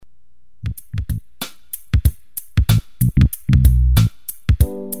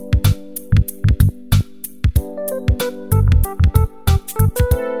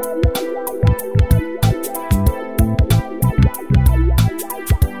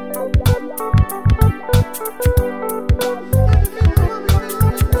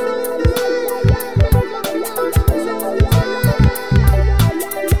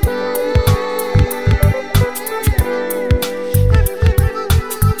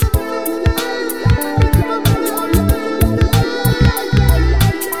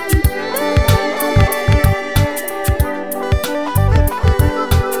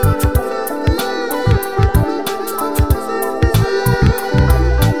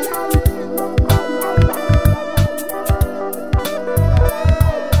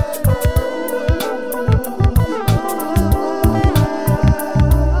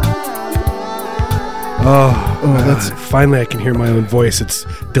That's finally I can hear my own voice. It's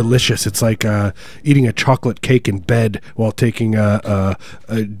delicious. It's like eating a chocolate cake in bed while taking going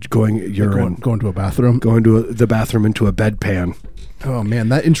to a bathroom, the bathroom into a bedpan. Oh man,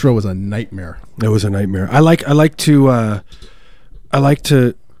 that intro was a nightmare. It was a nightmare. I like to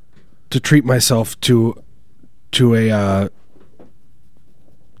treat myself to a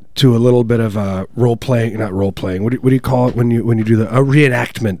little bit of role playing, not role playing. What do you call it when you do a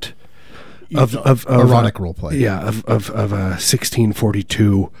reenactment of erotic role play? Yeah, of a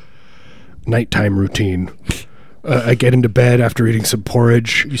 1642 nighttime routine. I get into bed after eating some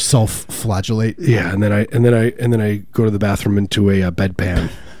porridge. You self-flagellate. Yeah, and then I go to the bathroom into a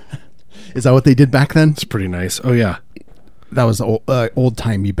bedpan. Is that what they did back then? It's pretty nice. Oh yeah, that was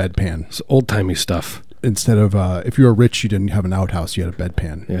old-timey bedpan. It's old-timey stuff. Instead of if you were rich, you didn't have an outhouse; you had a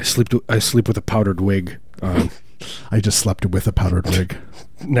bedpan. Yeah, I sleep with a powdered wig. I just slept with a powdered wig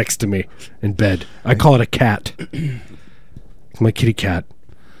next to me in bed. I call it a cat. It's my kitty cat.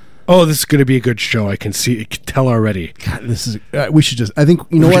 Oh, this is going to be a good show. I can tell already. God, this is. We should just. I think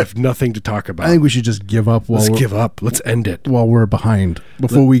we have nothing to talk about. I think we should just give up. Let's give up. Let's end it while we're behind.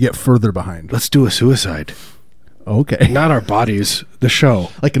 Before we get further behind. Let's do a suicide. Okay. Not our bodies. The show.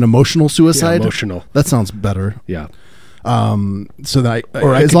 Like an emotional suicide. Yeah, emotional. That sounds better. Yeah. So that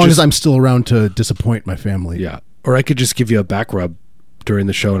as long as I'm still around to disappoint my family. Yeah. Or I could just give you a back rub during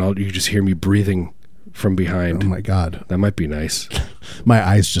the show, and you just hear me breathing from behind. Oh my God, that might be nice. My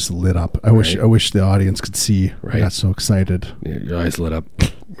eyes just lit up. I wish the audience could see. Right. I got so excited. Yeah, your eyes lit up.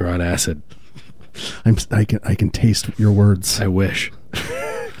 You're on acid. I can taste your words. I wish.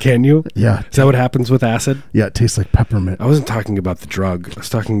 Can you? Yeah. Is that what happens with acid? Yeah, it tastes like peppermint. I wasn't talking about the drug. I was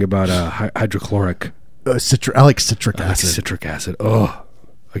talking about hydrochloric. I like citric acid. Like citric acid. Oh,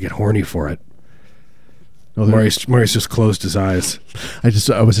 I get horny for it. Maurice just closed his eyes. I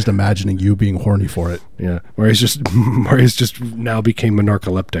was just imagining you being horny for it. Yeah. Maurice just now became a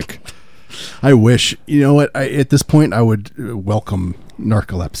narcoleptic. I wish. You know what? At this point, I would welcome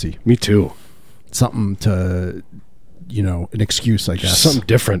narcolepsy. Me too. Something to, an excuse, I guess. Something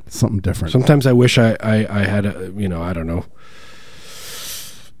different. Sometimes I wish I had I don't know,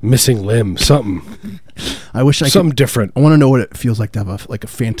 missing limb, something. I wish something different. I want to know what it feels like to have a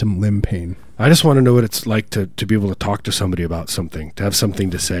phantom limb pain. I just want to know what it's like to be able to talk to somebody about something, to have something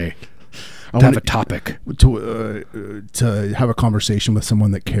to say, to have a topic, to have a conversation with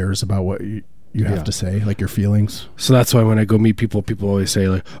someone that cares about what you have to say, like your feelings. So that's why when I go meet people always say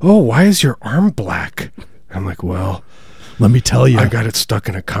like, "Oh, why is your arm black?" I'm like, "Well, let me tell you, I got it stuck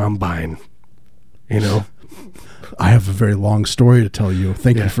in a combine." I have a very long story to tell you.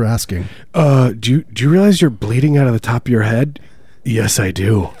 Thank you for asking. Do you realize you're bleeding out of the top of your head? Yes, I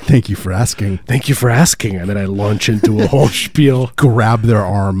do. Thank you for asking. Thank you for asking. And then I launch into a whole spiel. Grab their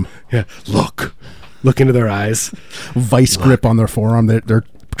arm. Yeah. Look into their eyes. Vice grip on their forearm. They're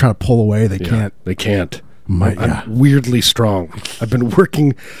trying to pull away. They can't. They can't. I'm weirdly strong. I've been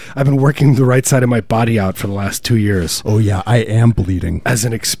working the right side of my body out for the last 2 years. Oh yeah, I am bleeding. As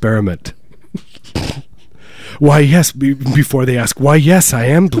an experiment. Why, yes, before they ask, why, yes, I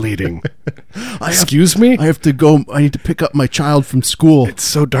am bleeding. Excuse me? I have to go. I need to pick up my child from school. It's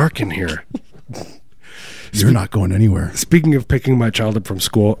so dark in here. You're not going anywhere. Speaking of picking my child up from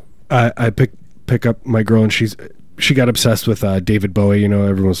school, I pick up my girl, and she got obsessed with David Bowie.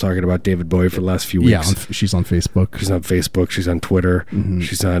 Everyone's talking about David Bowie for the last few weeks. Yeah, she's on Facebook. She's on Facebook. She's on Twitter. Mm-hmm.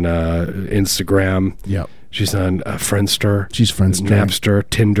 She's on Instagram. Yep. She's on Friendster. She's Friendster. Napster,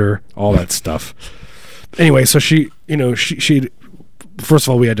 Tinder, all that stuff. Anyway, so she first of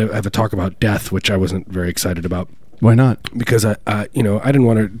all, we had to have a talk about death, which I wasn't very excited about. Why not? Because I didn't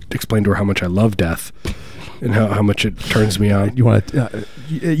want to explain to her how much I love death and how much it turns me on. You want to,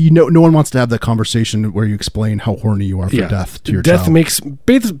 no one wants to have that conversation where you explain how horny you are for death to your death child. Makes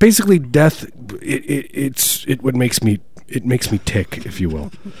basically death. It makes me tick, if you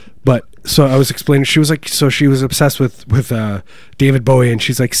will. But so I was explaining. She was like, she was obsessed with David Bowie, and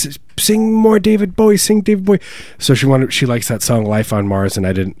she's like, sing more David Bowie, sing David Bowie. So she likes that song "Life on Mars," and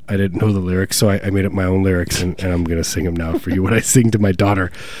I didn't know the lyrics, so I made up my own lyrics, and I'm gonna sing them now for you. What I sing to my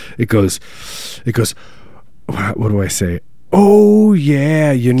daughter, it goes. What do I say? Oh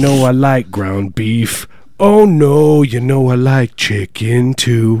yeah, I like ground beef. Oh no, I like chicken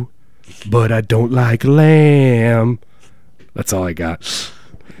too, but I don't like lamb. That's all I got.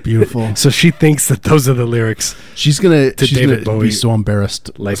 Beautiful. So she thinks that those are the lyrics. She's gonna David Bowie, be so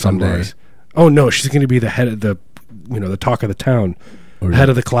embarrassed someday. Oh no, she's gonna be the head of the talk of the town, head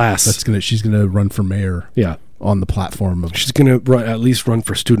of the class. She's gonna run for mayor. Yeah, on the platform of. She's gonna at least run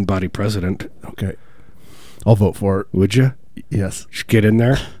for student body president. Okay, I'll vote for it. Would you? Yes. You should get in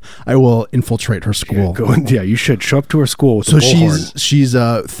there. I will infiltrate her school. You should show up to her school with So a bullhorn. she's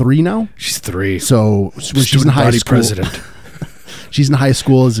 3 now? She's 3. So when she's in high body school. president. She's in high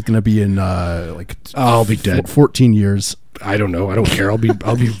school. Is it going to be in I'll be dead. 14 years? I don't know. I don't care. All the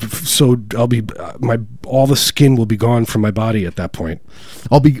skin will be gone from my body at that point.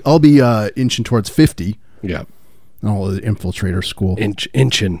 I'll be inching towards 50. Yeah. I'll infiltrate her school.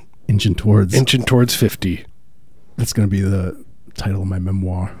 Inching towards 50. That's going to be the title of my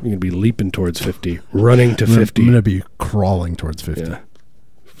memoir. You're going to be leaping towards 50, running to 50. I'm going to be crawling towards 50. Yeah,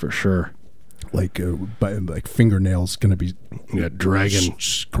 for sure. Like fingernails going to be dragging,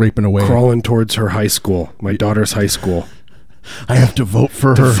 scraping away. Crawling towards her high school, my daughter's high school. I have to vote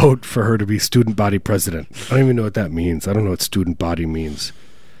for her. Vote for her to be student body president. I don't even know what that means. I don't know what student body means.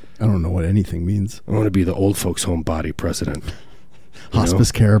 I don't know what anything means. I want to be the old folks home body president.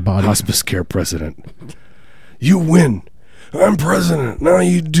 Hospice care body. Hospice care president. You win. I'm president. Now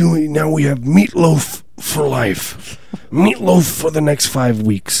we have meatloaf for life. Meatloaf for the next 5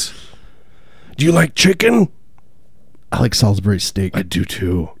 weeks. Do you like chicken? I like Salisbury steak. I do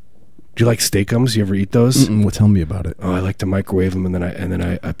too. Do you like Steakums? You ever eat those? Well, tell me about it. Oh, I like to microwave them, and then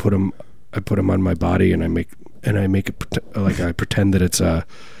I put them on my body, and I make it I pretend that it's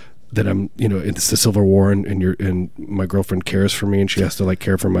that I'm, it's the Civil War, and my girlfriend cares for me, and she has to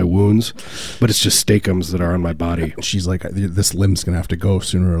care for my wounds, but it's just Steakums that are on my body. She's like, this limb's gonna have to go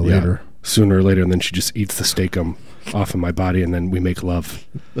sooner or later. Sooner or later, and then she just eats the Steakum off of my body, and then we make love.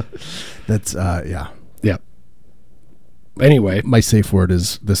 That's yeah. Anyway, my safe word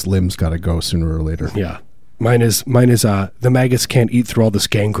is this limb's got to go sooner or later. Yeah, mine is the maggots can't eat through all this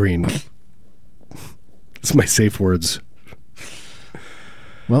gangrene. It's my safe words.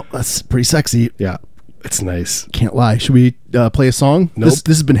 Well, that's pretty sexy. Yeah, it's nice. Can't lie. Should we play a song? Nope.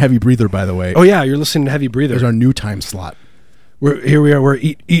 This has been Heavy Breather, by the way. Oh yeah, you're listening to Heavy Breather. There's our new time slot. Here we are. We're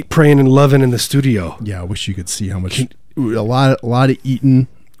eat, praying, and loving in the studio. Yeah, I wish you could see how much. A lot of eating.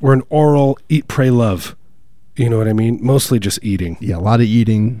 We're an oral eat, pray, love. You know what I mean? Mostly just eating. Yeah, a lot of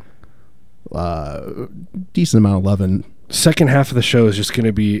eating. Decent amount of loving. Second half of the show is just going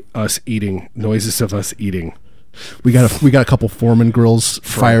to be us eating, noises of us eating. We got a couple Foreman grills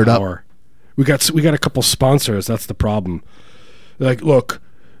fired up. We got a couple sponsors. That's the problem. Look,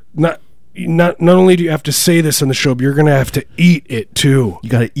 not only do you have to say this on the show, but you're going to have to eat it too. You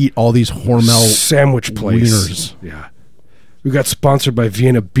got to eat all these Hormel sandwich place. Wieners. Yeah, we got sponsored by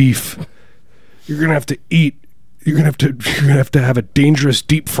Vienna Beef. You're going to have to eat. You're gonna have to have a dangerous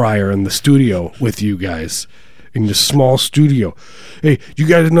deep fryer in the studio with you guys, in the small studio. Hey, you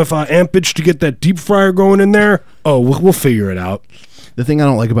got enough ampage to get that deep fryer going in there? Oh, we'll figure it out. The thing I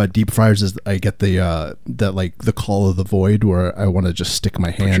don't like about deep fryers is I get the call of the void where I want to just stick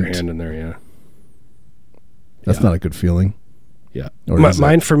my hand. Put your hand in there, yeah. That's not a good feeling. Yeah,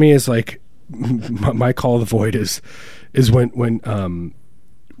 mine for me is my call of the void is when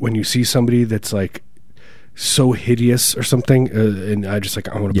you see somebody that's so hideous or something, and I just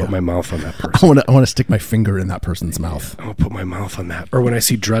I want to put my mouth on that person. I want to stick my finger in that person's mouth. I want to put my mouth on that. Or when I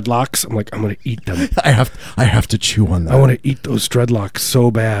see dreadlocks, I'm I'm going to eat them. I have to chew on that. I want to eat those dreadlocks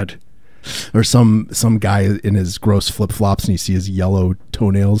so bad. Or some guy in his gross flip flops and you see his yellow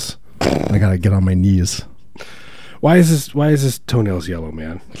toenails. I gotta get on my knees. Why is his toenails yellow,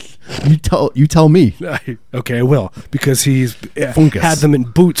 man? You tell me. Okay, I will, because he's Fungus. had them in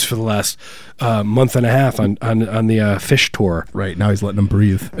boots for the last month and a half on the fish tour. Right, now he's letting them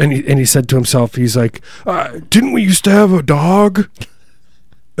breathe. And he said to himself, he's like, didn't we used to have a dog?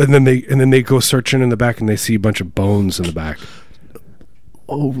 And then they go searching in the back and they see a bunch of bones in the back.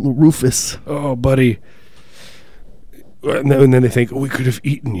 Oh, Rufus. Oh, buddy. And then they think, we could have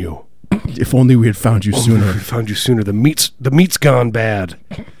eaten you. If only we had found you sooner. We found you sooner. The meat's gone bad.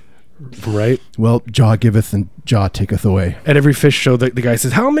 Right? Well, Jaw giveth and Jaw taketh away. At every fish show, the guy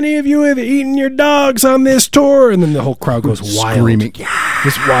says, how many of you have eaten your dogs on this tour? And then the whole crowd goes wild. Screaming. Yeah.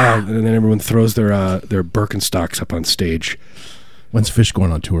 Just wild. And then everyone throws their Birkenstocks up on stage. When's Fish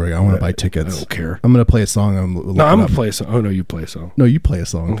going on tour? I want to buy tickets. I don't care. I'm going to play a song. I'm going to play a song. Oh, no, you play a song. No, you play a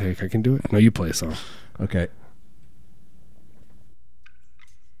song. Okay, I can do it. No, you play a song. Okay.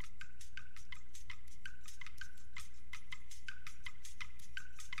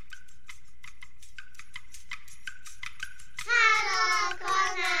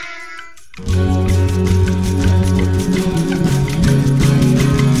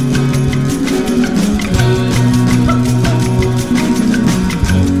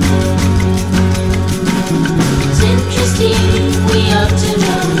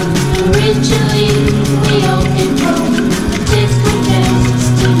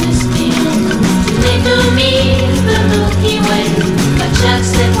 He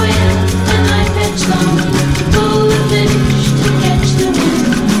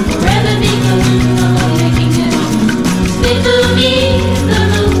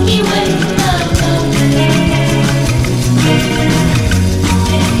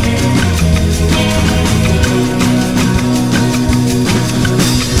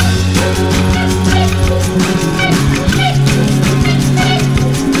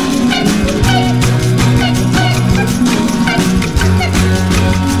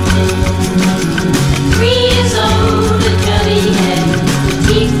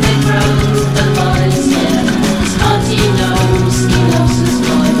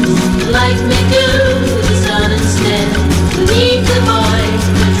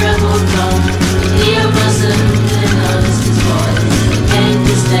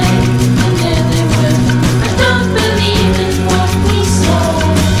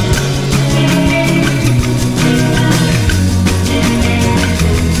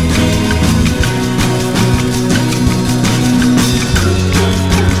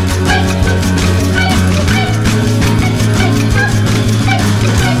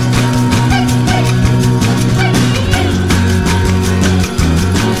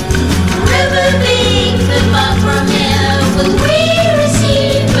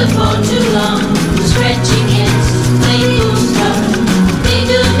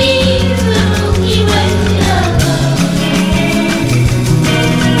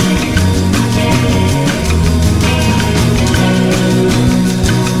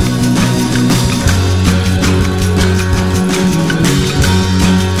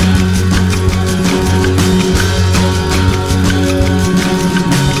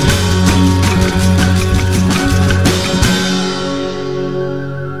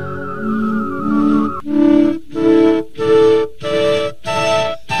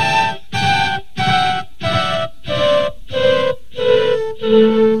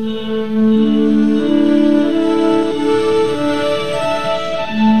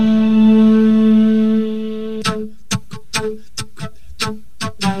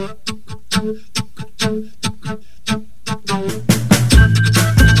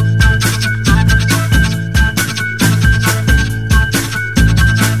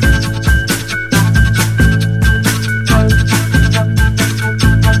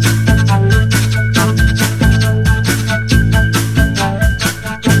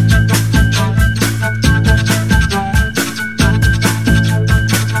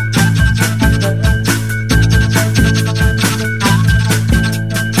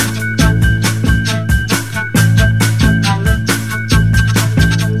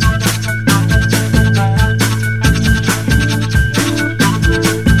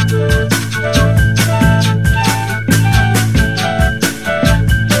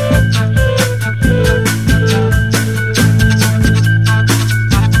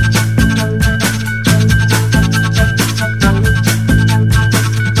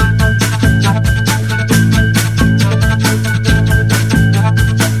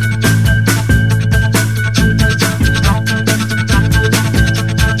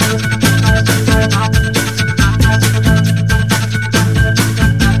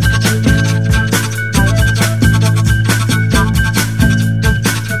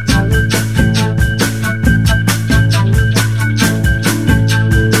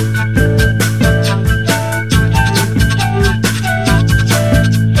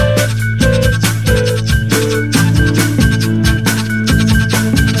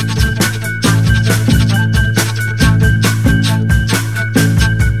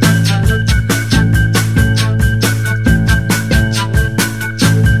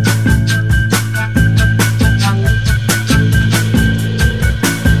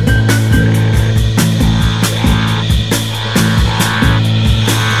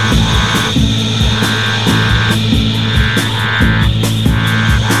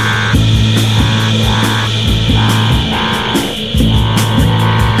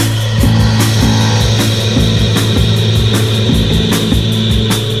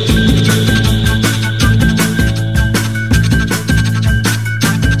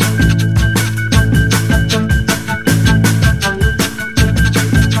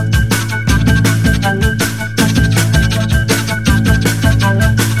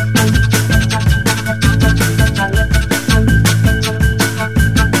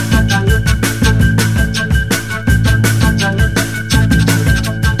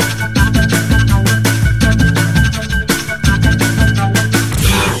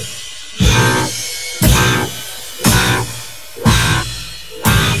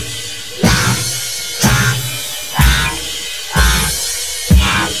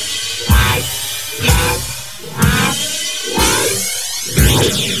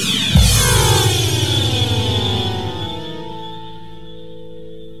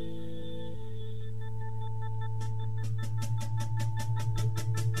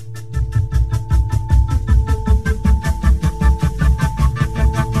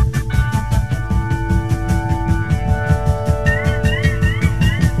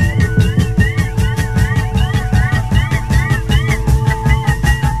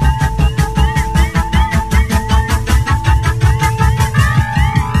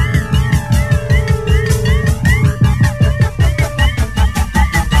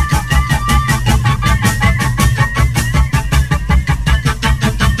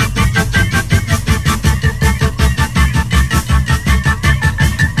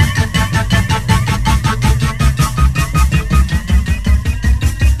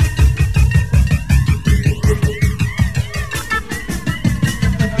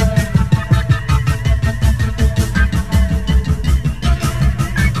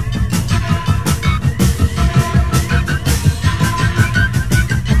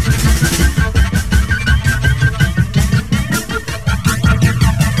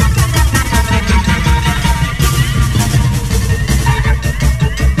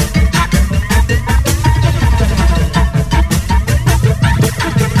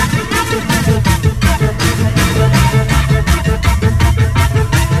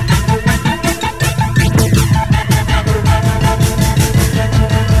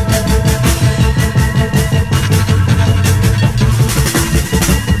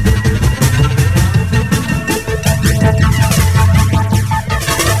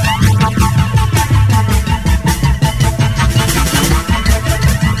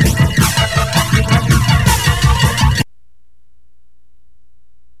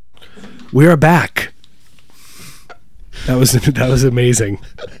We are back. That was amazing.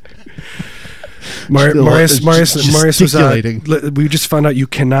 Marius was. We just found out you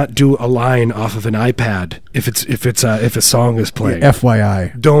cannot do a line off of an iPad if a song is playing.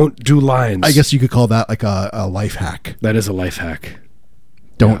 FYI, don't do lines. I guess you could call that like a life hack. That is a life hack.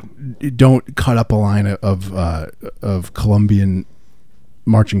 Don't cut up a line of Colombian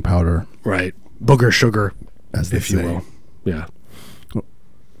marching powder. Right, booger sugar, as if you will. Yeah.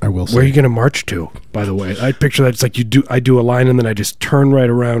 I will say. Where are you going to march to, by the way? I picture that it's like I do a line and then I just turn right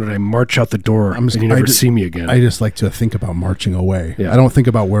around and I march out the door and you never see me again. I just like to think about marching away. Yeah. I don't think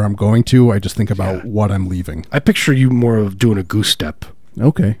about where I'm going to. I just think about what I'm leaving. I picture you more of doing a goose step.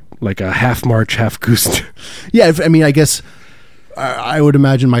 Okay. Like a half march, half goose. Yeah, I guess I would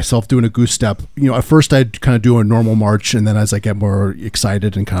imagine myself doing a goose step. At first I'd kind of do a normal march, and then as I get more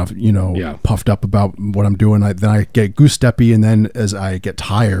excited and kind of, puffed up about what I'm doing, then I get goose steppy, and then as I get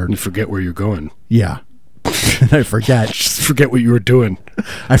tired... You forget where you're going. Yeah. And I forget. Just forget what you were doing.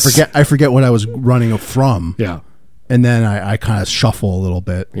 I forget what I was running from. Yeah. And then I kind of shuffle a little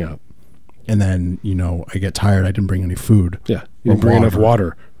bit. Yeah. And then, I get tired. I didn't bring any food. Yeah. You didn't bring enough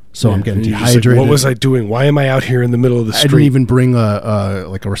water. So I'm getting dehydrated. What was I doing? Why am I out here in the middle of the street? I didn't even bring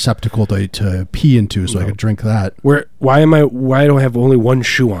a receptacle to pee into, so I could drink that. Why do I have only one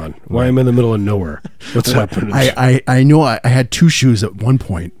shoe on? Why am I in the middle of nowhere? What's happening? I know I had two shoes at one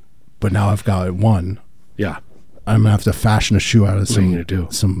point, but now I've got one. Yeah. I'm gonna have to fashion a shoe out of some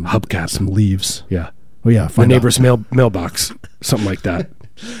hubcaps, some leaves. Yeah. Oh yeah. The neighbor's mailbox, something like that.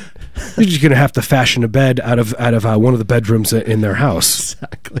 You're just gonna have to fashion a bed out of one of the bedrooms in their house.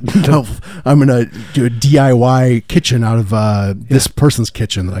 Exactly. I'm gonna do a DIY kitchen out of this person's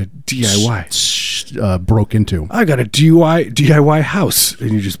kitchen that I broke into. I got a DIY house,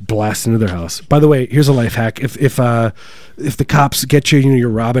 and you just blast into their house. By the way, here's a life hack: if the cops get you, you're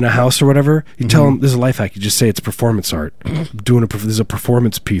robbing a house or whatever, you tell them this is a life hack. You just say it's performance art. This is a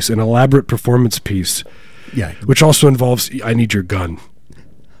performance piece, an elaborate performance piece. Yeah, which also involves I need your gun.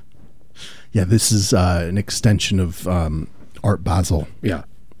 Yeah, this is an extension of Art Basel. Yeah,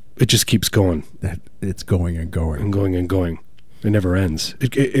 it just keeps going. It's going and going and going and going. It never ends.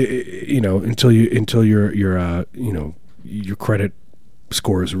 Until your credit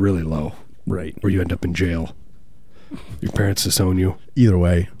score is really low, right? Or you end up in jail. Your parents disown you. Either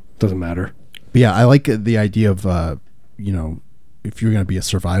way, doesn't matter. But yeah, I like the idea of if you're going to be a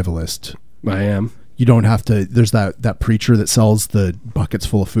survivalist. I am. You don't have to. There's that preacher that sells the buckets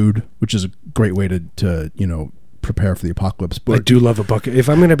full of food, which is a great way to prepare for the apocalypse. But I do love a bucket. If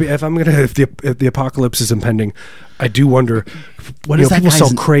the apocalypse is impending, I do wonder. What is that people guy's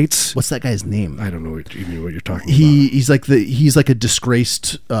sell crates? What's that guy's name? I don't know what you're talking about. He's like a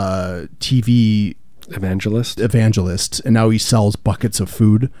disgraced TV evangelist, and now he sells buckets of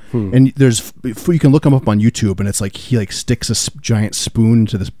food. And you can look him up on YouTube, and it's like he sticks a giant spoon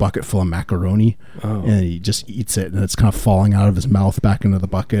to this bucket full of macaroni, and he just eats it, and it's kind of falling out of his mouth back into the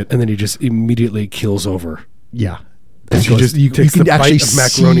bucket, and then he just immediately keels over. Yeah. You can actually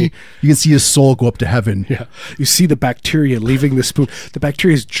macaroni. You can see his soul go up to heaven. Yeah, you see the bacteria leaving the spoon. The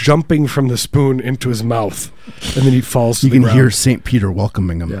bacteria is jumping from the spoon into his mouth, and then he falls. You can hear St. Peter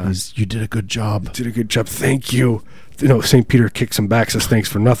welcoming him. Yeah. You did a good job. You did a good job. Thank you. St. Peter kicks him back, says thanks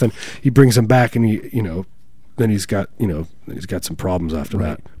for nothing. He brings him back, and then he's got some problems after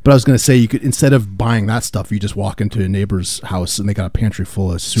that. But I was going to say, you could, instead of buying that stuff, you just walk into a neighbor's house and they got a pantry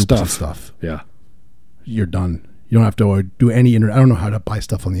full of soups and stuff. Yeah, you're done. You don't have to do any internet. I don't know how to buy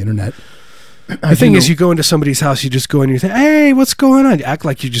stuff on the internet. The thing is, you go into somebody's house, you just go in and you say, hey, what's going on? You act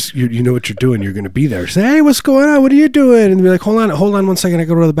like you know what you're doing. You're going to be there. Say, hey, what's going on? What are you doing? And be like, hold on 1 second. I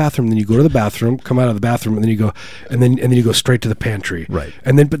go to the bathroom. And then you go to the bathroom, come out of the bathroom, and then you go, and then you go straight to the pantry. Right.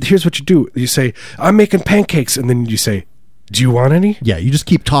 But here's what you do. You say, I'm making pancakes. And then you say, do you want any? Yeah, you just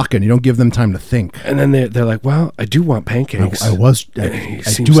keep talking. You don't give them time to think. And then they're like, well, I do want pancakes. I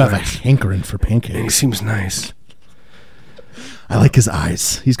do have a hankering for pancakes. And he seems nice. I like his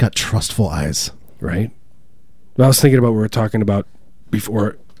eyes. He's got trustful eyes. Right? Well, I was thinking about what we were talking about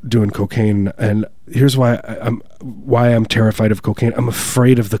before doing cocaine, and here's why I'm terrified of cocaine. I'm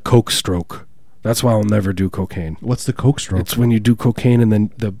afraid of the coke stroke. That's why I'll never do cocaine. What's the coke stroke? It's when you do cocaine and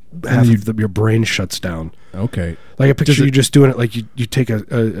then your brain shuts down. Okay. Like I picture you just doing it like you take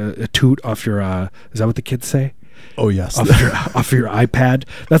a toot off your is that what the kids say? Oh yes, off your iPad.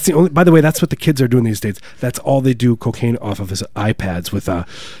 That's the only. By the way, that's what the kids are doing these days. That's all they do cocaine off of is iPads with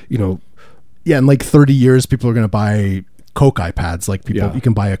Yeah, in like 30 years, people are going to buy Coke iPads. Like you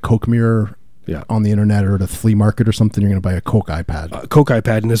can buy a Coke mirror on the internet or at a flea market or something, you're going to buy a Coke iPad. Coke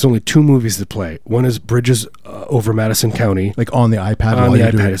iPad, and there's only 2 movies to play. One is Bridges over Madison County. Like on the iPad? On the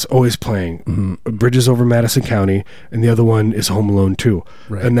iPad, it's always playing. Bridges over Madison County, and the other one is Home Alone 2.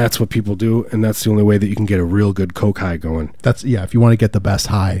 Right. And that's what people do, and that's the only way that you can get a real good Coke high going. That's if you want to get the best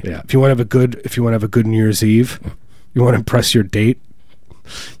high. Yeah. If you want to have a good New Year's Eve, you want to impress your date,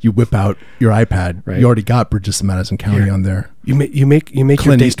 you whip out your iPad. Right. You already got Bridges of Madison County on there. You make Clint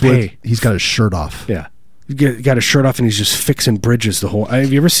your date Eastwood, pay. He's got his shirt off. Yeah. You got his shirt off and he's just fixing bridges the whole.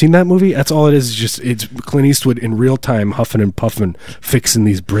 Have you ever seen that movie? That's all it is. It's Clint Eastwood in real time, huffing and puffing, fixing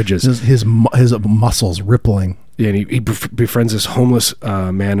these bridges. His muscles rippling. Yeah, and he befriends this homeless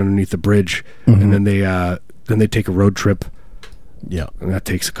man underneath the bridge, and then they take a road trip. Yeah, and that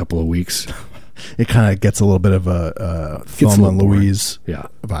takes a couple of weeks. It kind of gets a little bit of a Thelma and Louise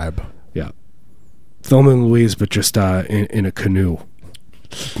vibe. Yeah, Thelma and Louise, but just in a canoe.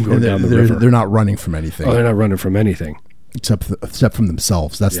 Going down the river. They're not running from anything. Oh, they're not running from anything except from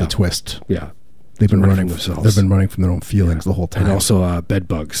themselves. That's the twist. Yeah, they've been running from themselves. They've been running from their own feelings the whole time, and also bed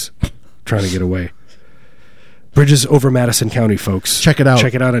bugs, trying to get away. Bridges over Madison County, folks. Check it out.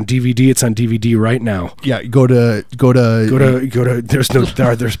 Check it out on DVD. It's on DVD right now. Yeah, go to.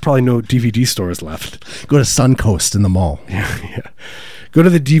 There's probably no DVD stores left. Go to Suncoast in the mall. Yeah. Go to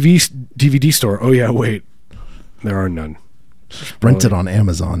the DVD store. Oh yeah, wait, there are none. Rent it on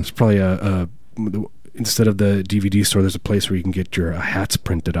Amazon. It's probably instead of the DVD store, there's a place where you can get your hats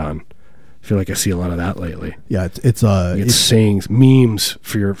printed on. I feel like I see a lot of that lately. Yeah, it's sayings, memes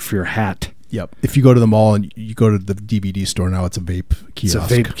for your hat. Yep. If you go to the mall and you go to the DVD store now, it's a vape kiosk.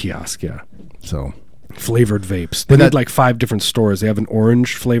 It's a vape kiosk, yeah. So flavored vapes. They had like 5 different stores. They have an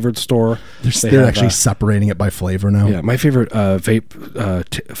orange flavored store. They're actually separating it by flavor now. Yeah, my favorite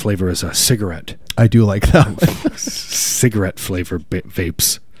vape flavor is a cigarette. I do like that. Cigarette flavored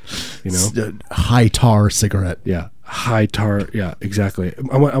vapes. You know, high tar cigarette. Yeah, high tar. Yeah, exactly.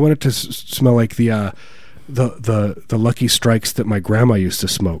 I want it to smell like the Lucky Strikes that my grandma used to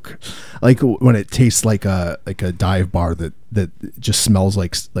smoke. Like when it tastes like a dive bar that just smells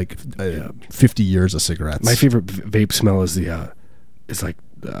like 50 years of cigarettes. My favorite vape smell is the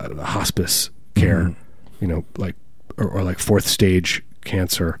hospice care, you know, like or like 4th stage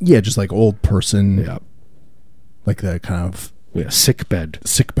cancer. Yeah, just like old person. Yeah, like the kind of sick bed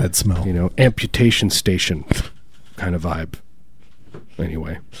smell. You know, amputation station kind of vibe.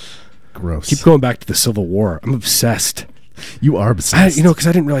 Anyway. Gross. Keep going back to the Civil War. I'm obsessed. You are obsessed. Because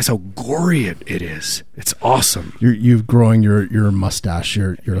I didn't realize how gory it is. It's awesome. You're growing your mustache,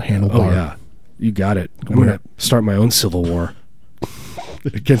 your handlebar. Oh yeah, you got it. I'm gonna start my own Civil War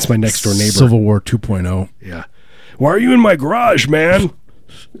against my next door neighbor. Civil War 2.0. Yeah. Why are you in my garage, man?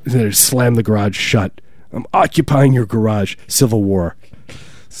 And they slam the garage shut. I'm occupying your garage. Civil War.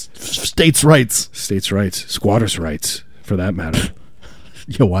 States' rights. States' rights. Squatters' rights, for that matter.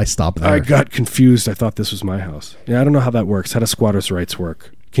 Yo, why stop there? I got confused. I thought this was my house. Yeah, I don't know how that works. How does squatters' rights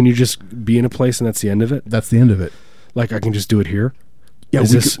work? Can you just be in a place and that's the end of it? That's the end of it. Like I can just do it here? Yeah,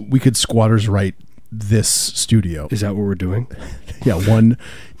 we could squatters' right this studio. Is that what we're doing? Yeah, one.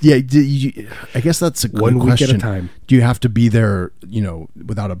 Yeah, I guess that's a good question. 1 week at a time. Do you have to be there,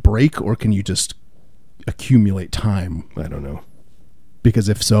 without a break, or can you just accumulate time? I don't know. Because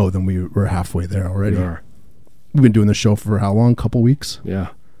if so, then we're halfway there already. We are. We've been doing the show for how long? Couple weeks?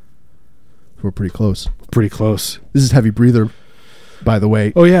 Yeah. We're pretty close. Pretty close. This is Heavy Breather, by the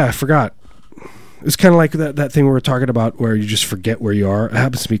way. Oh, yeah, I forgot. It's kind of like that thing we were talking about where you just forget where you are. It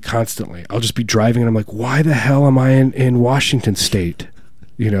happens to me constantly. I'll just be driving and I'm like, why the hell am I in Washington State?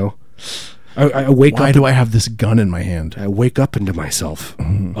 I wake up. Why do I have this gun in my hand? I wake up into myself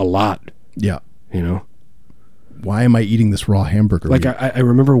a lot. Yeah. Why am I eating this raw hamburger? Like I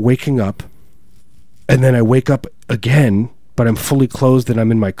remember waking up and then I wake up again, but I'm fully clothed and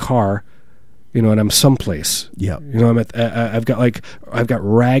I'm in my car, and I'm someplace. Yeah. I've got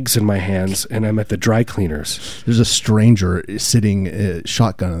rags in my hands and I'm at the dry cleaners. There's a stranger sitting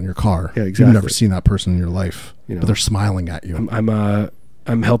shotgun in your car. Yeah, exactly. You've never seen that person in your life, but they're smiling at you.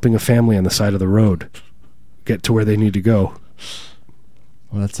 I'm helping a family on the side of the road get to where they need to go.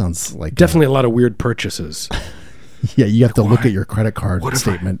 Well, that sounds like definitely a lot of weird purchases. Yeah, you have to look at your credit card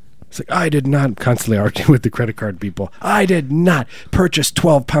statement. It's like, I did not constantly argue with the credit card people. I did not purchase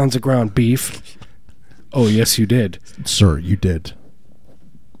 12 pounds of ground beef. Oh, yes, you did. Sir, you did.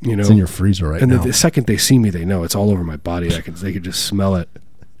 It's in your freezer right now. And the second they see me, they know it's all over my body. They could just smell it.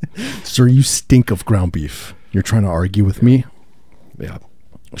 Sir, you stink of ground beef. You're trying to argue with me? Yeah.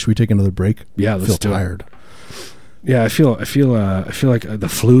 Should we take another break? Yeah, let's do it. I feel tired. Yeah, I feel like the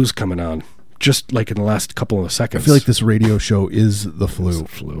flu's coming on. just like in the last couple of seconds. I feel like this radio show is the flu. It's the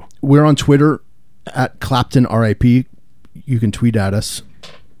flu. We're on Twitter at Clapton RIP. You can tweet at us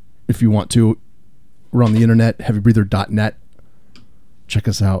if you want to. We're on the internet, heavybreather.net. Check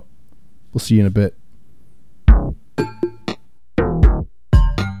us out. We'll see you in a bit.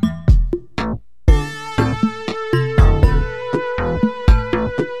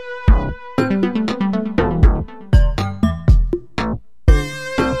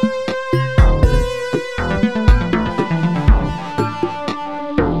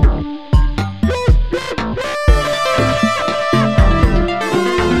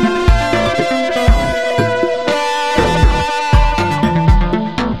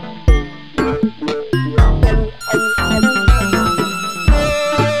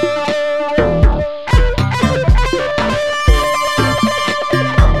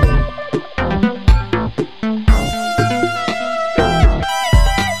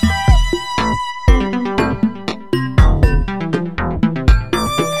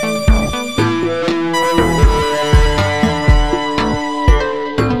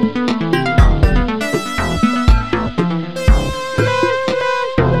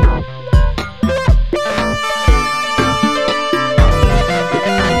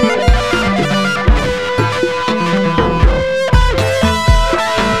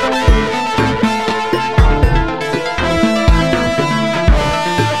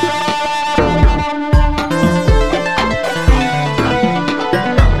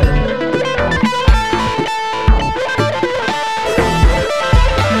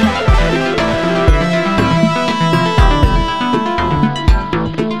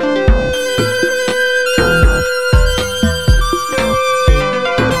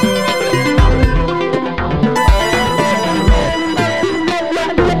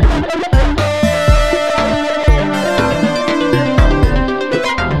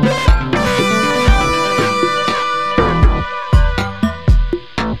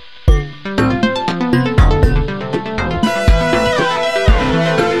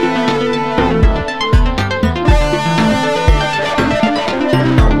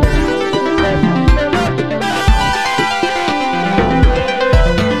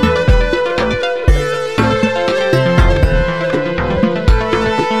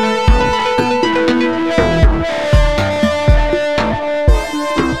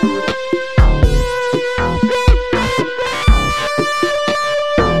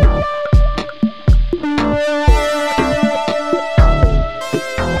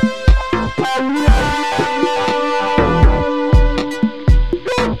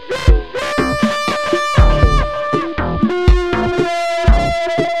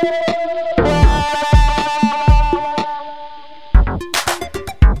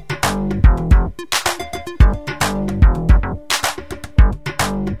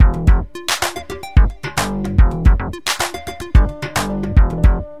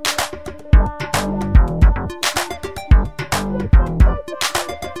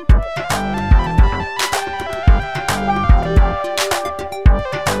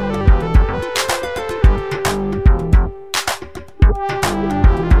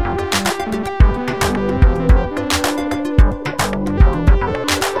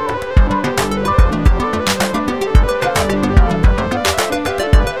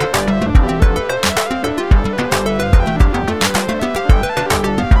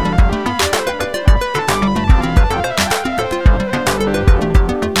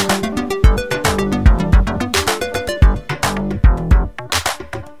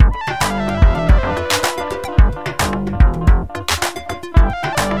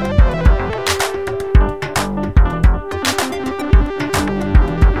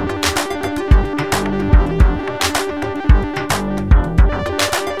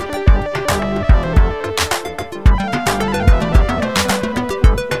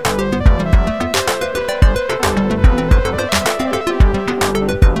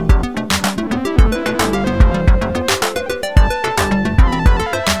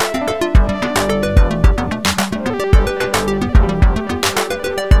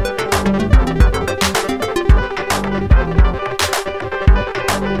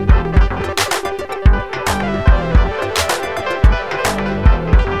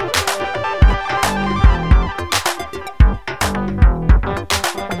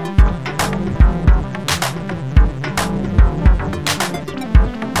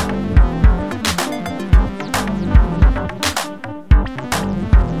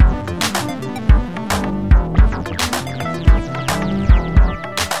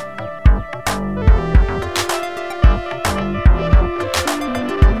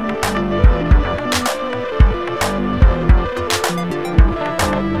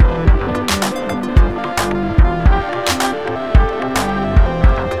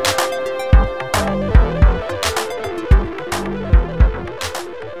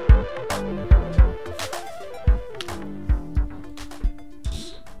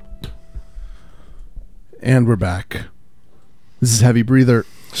 And we're back. This is Heavy Breather.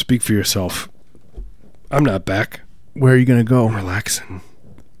 Speak for yourself. I'm not back. Where are you going to go? I'm relaxing.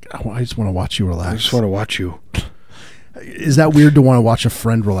 I just want to watch you relax. I just want to watch you. Is that weird to want to watch a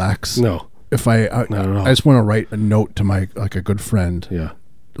friend relax? No. If I not at all. I just want to write a note to my, like a good friend. Yeah.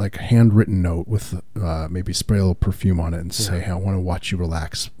 Like a handwritten note with maybe spray a little perfume on it and say, hey, I want to watch you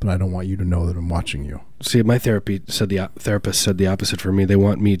relax, but I don't want you to know that I'm watching you. See, my therapist said the opposite for me. They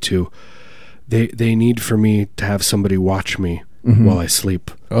want me to, they need for me to have somebody watch me while I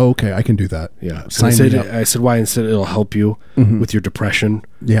sleep. Oh, okay. I can do that. Yeah. Sign me up. I said, why? Instead, it'll help you with your depression.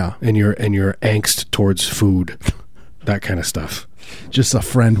 Yeah. And your angst towards food, that kind of stuff. Just a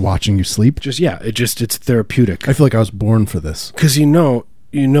friend watching you sleep? It's therapeutic. I feel like I was born for this. Because you know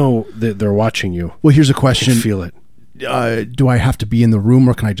that they're watching you. Well, here's a question. You feel it. Do I have to be in the room,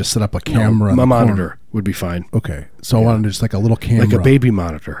 or can I just set up a camera? No, my monitor would be fine. Okay. So I wanted just like a little camera. Like a baby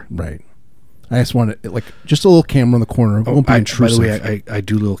monitor. Right. I just want it, like, just a little camera in the corner. It won't be intrusive. By the way, I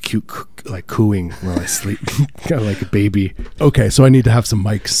do little cute like cooing while I sleep, kind of like a baby. Okay, so I need to have some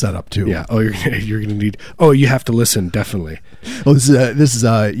mics set up too. Yeah. Oh, you're gonna need. Oh, you have to listen, definitely. Oh, this is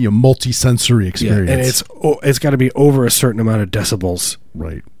multi-sensory experience, and it's got to be over a certain amount of decibels,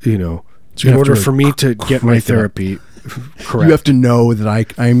 right? So in order for me to get my therapy correct, you have to know that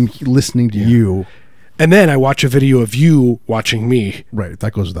I'm listening to you. And then I watch a video of you watching me. Right,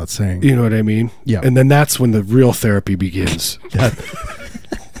 that goes without saying. You know what I mean? Yeah. And then that's when the real therapy begins.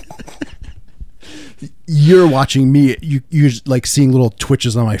 You're watching me. You're like seeing little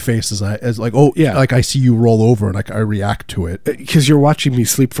twitches on my face as like, oh yeah, like I see you roll over and like I react to it because you're watching me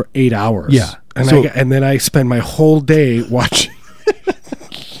sleep for 8 hours. Yeah, and then I spend my whole day watching.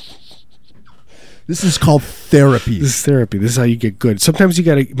 This is called therapy. This is therapy. This is how you get good. Sometimes you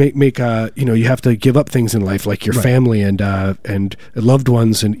got to make you have to give up things in life, like your family and loved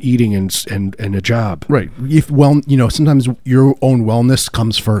ones, and eating and a job. Right. Sometimes your own wellness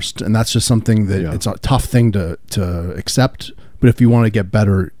comes first, and that's just something that it's a tough thing to accept. But if you want to get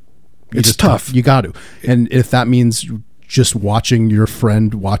better, it's tough. You got to. And if that means just watching your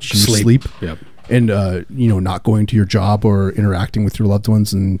friend watch you sleep. Yep. And not going to your job or interacting with your loved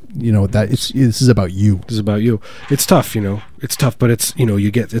ones, and this is about you. This is about you. It's tough, It's tough, but it's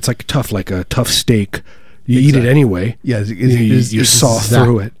it's like a tough steak. You eat it anyway. Yeah, you saw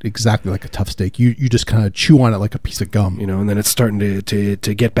through it exactly like a tough steak. You just kind of chew on it like a piece of gum. And then it's starting to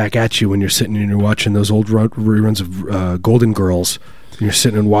get back at you when you're sitting and you're watching those old reruns of Golden Girls. And you're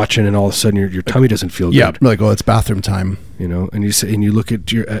sitting and watching, and all of a sudden your tummy doesn't feel good. Yeah, like, oh, it's bathroom time. And you look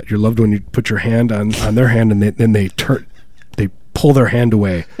at your loved one. You put your hand on their hand, and then they pull their hand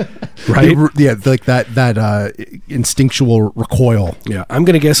away, right? Yeah, like that instinctual recoil. Yeah, I'm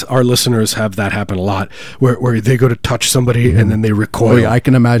gonna guess our listeners have that happen a lot, where they go to touch somebody and then they recoil. Oh, yeah, I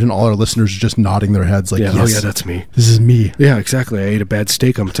can imagine all our listeners just nodding their heads like, yes. Oh yeah, that's me. This is me. Yeah, exactly. I ate a bad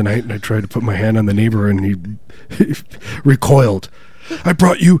steak tonight, and I tried to put my hand on the neighbor, and he recoiled. I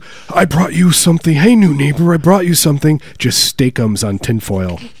brought you something. Hey, new neighbor, I brought you something. Just steakums on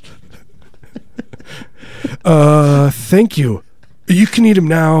tinfoil. Thank you. You can eat them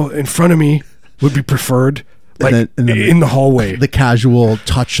now in front of me. Would be preferred. Like and then in the hallway. The casual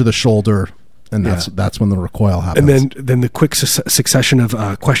touch of the shoulder, and that's when the recoil happens. And then the quick succession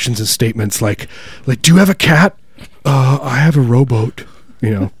of questions and statements like, do you have a cat? I have a rowboat.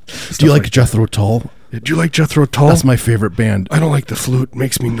 Do you like Jethro Tull? Do you like Jethro Tull? That's my favorite band. I don't like the flute. It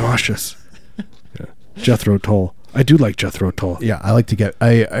makes me nauseous. Jethro Tull. I do like Jethro Tull. Yeah, I like to get.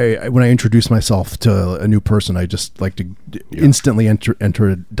 I when I introduce myself to a new person, I just like to instantly enter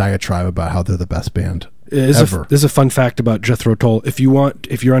a diatribe about how they're the best band ever. There's a fun fact about Jethro Tull. If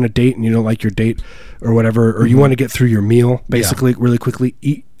you're on a date and you don't like your date or whatever, or you want to get through your meal, basically really quickly,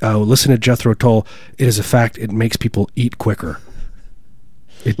 listen to Jethro Tull. It is a fact. It makes people eat quicker.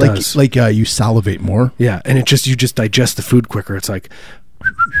 It does. Like you salivate more. Yeah, and you just digest the food quicker. It's like.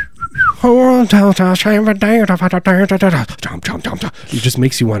 It just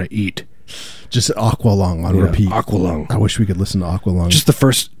makes you want to eat. Just Aqualung on repeat. Aqualung. I wish we could listen to Aqualung. Just the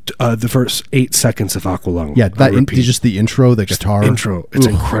first 8 seconds of Aqualung. Yeah, just the intro, the guitar. Intro. It's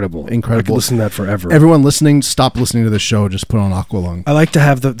incredible. I could listen to that forever. Everyone listening, stop listening to the show. Just put on Aqualung. I like to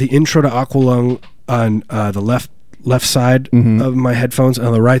have the intro to Aqualung on the left side of my headphones, and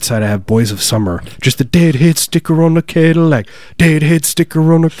on the right side I have Boys of Summer. Just the deadhead sticker on the Cadillac, deadhead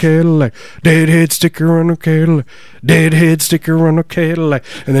sticker on the Cadillac, deadhead sticker on the Cadillac, deadhead sticker on the Cadillac,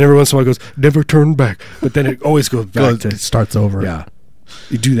 and then every once in a while it goes, never turn back, but then it always goes back it starts over. Yeah,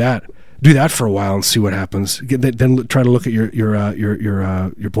 you do that for a while and see what happens. Then try to look at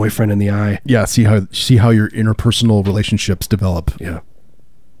your boyfriend in the eye. Yeah, see how your interpersonal relationships develop. Yeah.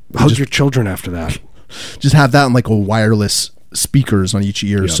 Hug your children after that. Just have that on like a wireless speakers on each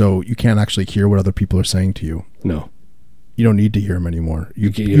ear, so you can't actually hear what other people are saying to you. No. You don't need to hear them anymore. You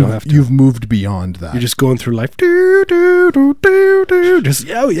don't have to. You've moved beyond that. You're just going through life. Just,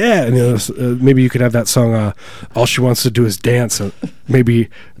 oh, yeah. And, maybe you could have that song, All She Wants to Do Is Dance, maybe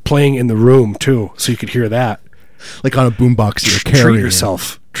playing in the room, too, so you could hear that. Like on a boombox you're carrying.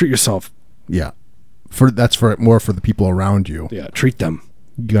 Treat yourself. Yeah. That's more for the people around you. Yeah, treat them.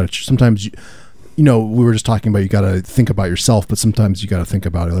 You got to, sometimes, we were just talking about you got to think about yourself, but sometimes you got to think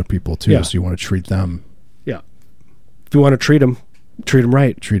about other people, too, so you want to treat them. Yeah. If you want to treat them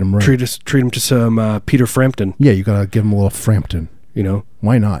right. Treat them right. Treat them to some Peter Frampton. Yeah, you got to give them a little Frampton.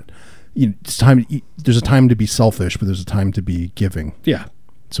 Why not? It's time. There's a time to be selfish, but there's a time to be giving. Yeah.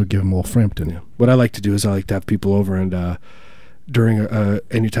 So give them a little Frampton. Yeah. What I like to do is I like to have people over, and during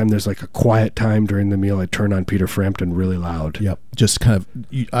anytime there's like a quiet time during the meal, I turn on Peter Frampton really loud. Yep. Just kind of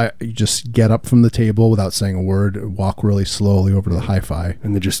you just get up from the table without saying a word, walk really slowly over to the hi-fi,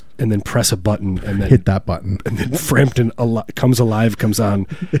 and then press a button, and then hit that button, and then Frampton comes on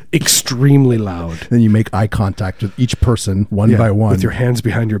extremely loud. Then you make eye contact with each person one by one with your hands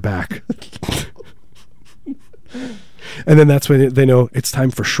behind your back. And then that's when they know it's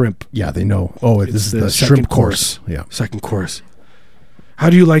time for shrimp. Yeah, they know. Oh, this is the shrimp course. Yeah, second course. How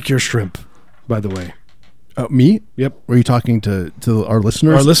do you like your shrimp, by the way? Me? Yep. Were you talking to our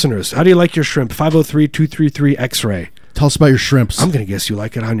listeners? Our listeners. How do you like your shrimp? 503-233-X-Ray. Tell us about your shrimps. I'm going to guess you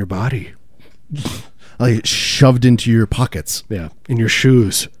like it on your body. Like shoved into your pockets. Yeah, in your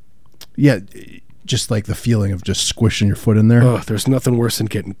shoes. Yeah, just like the feeling of just squishing your foot in there. Oh, there's nothing worse than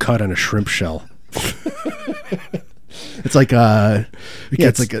getting cut on a shrimp shell. It's like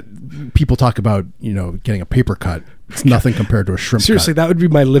it's like people talk about getting a paper cut. It's nothing compared to a shrimp. Seriously, that would be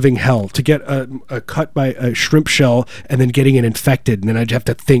my living hell, to get a cut by a shrimp shell and then getting it infected, and then I'd have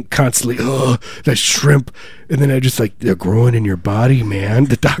to think constantly, oh, that shrimp, and then I just like, they're growing in your body, man.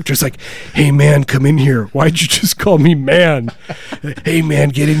 The doctor's like, hey man, come in here. Why'd you just call me man? Hey man,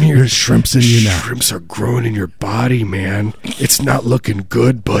 get in here. There's shrimps in you now. Shrimps are growing in your body, man. It's not looking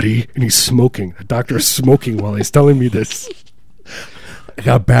good, buddy. And he's smoking. The doctor is smoking while he's telling me this. I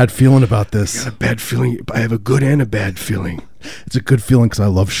got a bad feeling about this. I got a bad feeling. I have a good and a bad feeling. It's a good feeling because I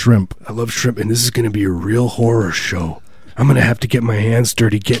love shrimp. I love shrimp, and this is going to be a real horror show. I'm going to have to get my hands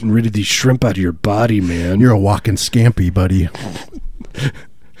dirty getting rid of these shrimp out of your body, man. You're a walking scampi, buddy.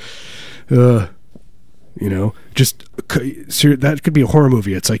 That could be a horror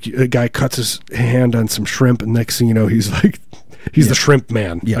movie. It's like a guy cuts his hand on some shrimp, and next thing you know, he's like, he's the shrimp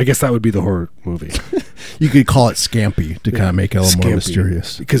man. Yeah. I guess that would be the horror movie. You could call it Scampi to kind of make it a little more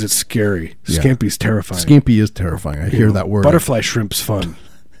mysterious. Because it's scary. Yeah. Scampi's terrifying. Scampi is terrifying. I hear that word. Butterfly shrimp's fun.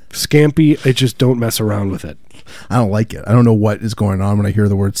 Scampi, I just don't mess around with it. I don't like it. I don't know what is going on when I hear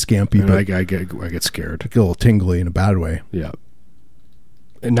the word Scampi. But I get scared. I get a little tingly in a bad way. Yeah.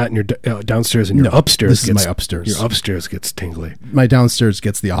 And not in your downstairs, and your upstairs. This is my upstairs. Your upstairs gets tingly. My downstairs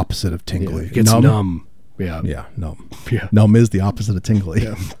gets the opposite of tingly. It gets numb. Yeah. Yeah, numb. Yeah. Numb is the opposite of tingly.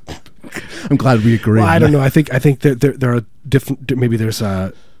 Yeah. I'm glad we agree. Well, I don't know. I think that there are different. Maybe there's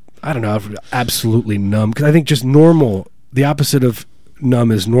absolutely numb, because I think just normal. The opposite of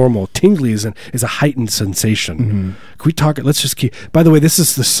numb is normal. Tingly is a heightened sensation. Mm-hmm. Can we talk? Let's just keep. By the way, this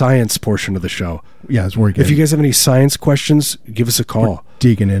is the science portion of the show. Yeah, it's working. If you guys have any science questions, give us a call. We're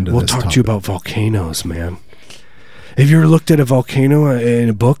digging into. We'll talk to you about volcanoes, man. Have you ever looked at a volcano in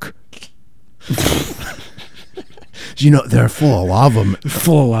a book? They're full of lava.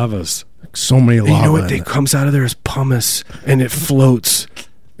 Full of lavas. So many lava. And you know what? It comes out of there as pumice, and it floats,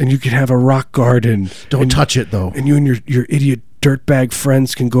 and you can have a rock garden. Don't touch it, though. And you and your idiot dirtbag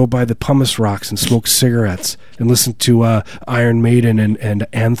friends can go by the pumice rocks and smoke cigarettes and listen to Iron Maiden and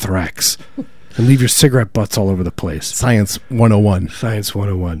Anthrax, and leave your cigarette butts all over the place. Science 101. Science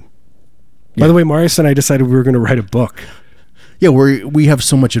 101. Yeah. By the way, Marius and I decided we were going to write a book. Yeah, we have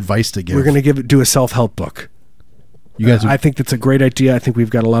so much advice to give. We're going to do a self-help book. You guys, I think that's a great idea. I think we've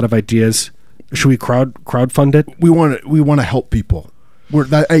got a lot of ideas. Should we crowdfund it? We want to help people.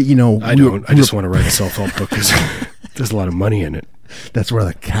 I just want to write a self-help book because there's a lot of money in it. That's where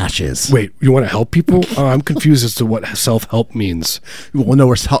the cash is. Wait, you want to help people? I'm confused as to what self-help means. Well, no,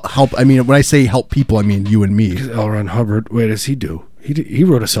 we're help. I mean, when I say help people, I mean you and me. L. Ron Hubbard. What does he do? He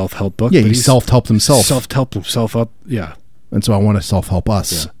wrote a self-help book. Yeah, he self-helped himself. Self-helped himself up. Yeah. And so I want to self-help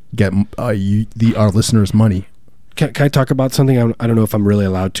us. Yeah. Get our listeners money. Can I talk about something? I don't know if I'm really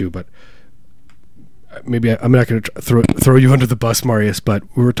allowed to, but maybe I'm not going to throw you under the bus, Marius. But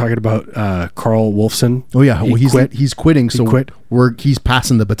we were talking about Carl Wolfson. Oh yeah, he's quitting. So quit. He's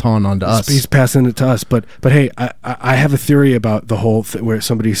passing the baton on to us. He's passing it to us. But hey, I have a theory about the whole where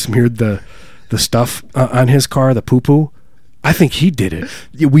somebody smeared the the stuff on his car, the poo-poo. I think he did it.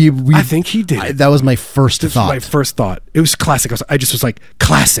 I think he did it. That was my first thought. My first thought. It was classic. I just was like,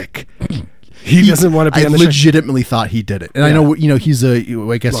 classic. He doesn't want to be on the show. I legitimately thought he did it. And I know, he's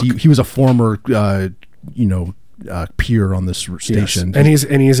I guess he was a former, peer on this station. Yes.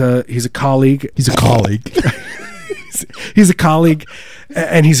 And he's a colleague. He's a colleague. He's a colleague,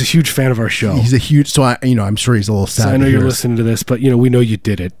 and he's a huge fan of our show. He's a huge, so I'm sure he's a little sad. So I know you're listening to this, but we know you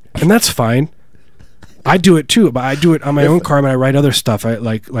did it, and that's fine. I do it too, but I do it on my own car, and I write other stuff. I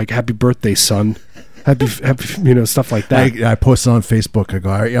like "Happy Birthday, Son," happy, stuff like that. I posted on Facebook. I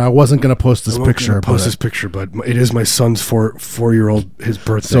go, I wasn't going to post this picture. But it is my son's 4-year-old his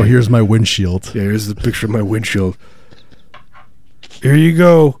birthday. So here's my windshield. Yeah, here's the picture of my windshield. Here you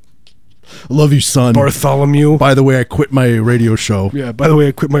go. Love you, son. Bartholomew. By the way, I quit my radio show. Yeah, by the way,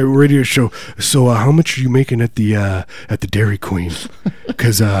 I quit my radio show. So how much are you making at the Dairy Queen?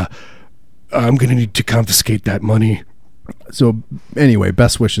 Because I'm going to need to confiscate that money. So anyway,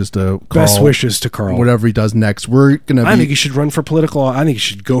 best wishes to Carl. Best wishes to Carl. Whatever he does next. I think he should run for political. I think he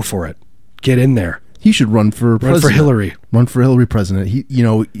should go for it. Get in there. He should run for president. Run for Hillary. Run for Hillary president. He.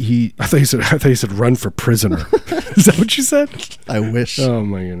 I thought you said run for prisoner. Is that what you said? I wish. Oh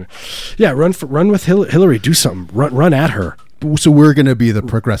my goodness. Yeah, run with Hillary. Do something. Run at her. So we're going to be the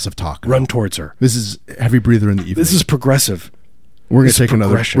progressive talk. Run towards her. This is Heavy Breather in the evening. This is progressive. We're going to take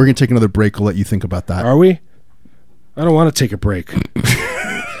another. We're going to take another break. I'll let you think about that. Are we? I don't want to take a break.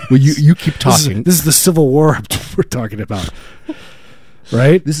 Well, you keep talking. This is the Civil War we're talking about.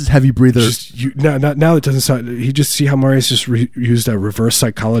 Right? This is Heavy Breather. Now it doesn't sound. You just see how Marius just used a reverse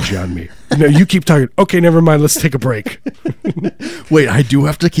psychology on me. No, you keep talking. Okay, never mind. Let's take a break. Wait, I do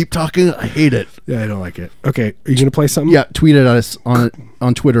have to keep talking? I hate it. Yeah, I don't like it. Okay, are you going to play something? Yeah, tweet at us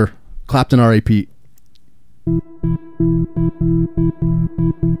on Twitter. Clapton RAP.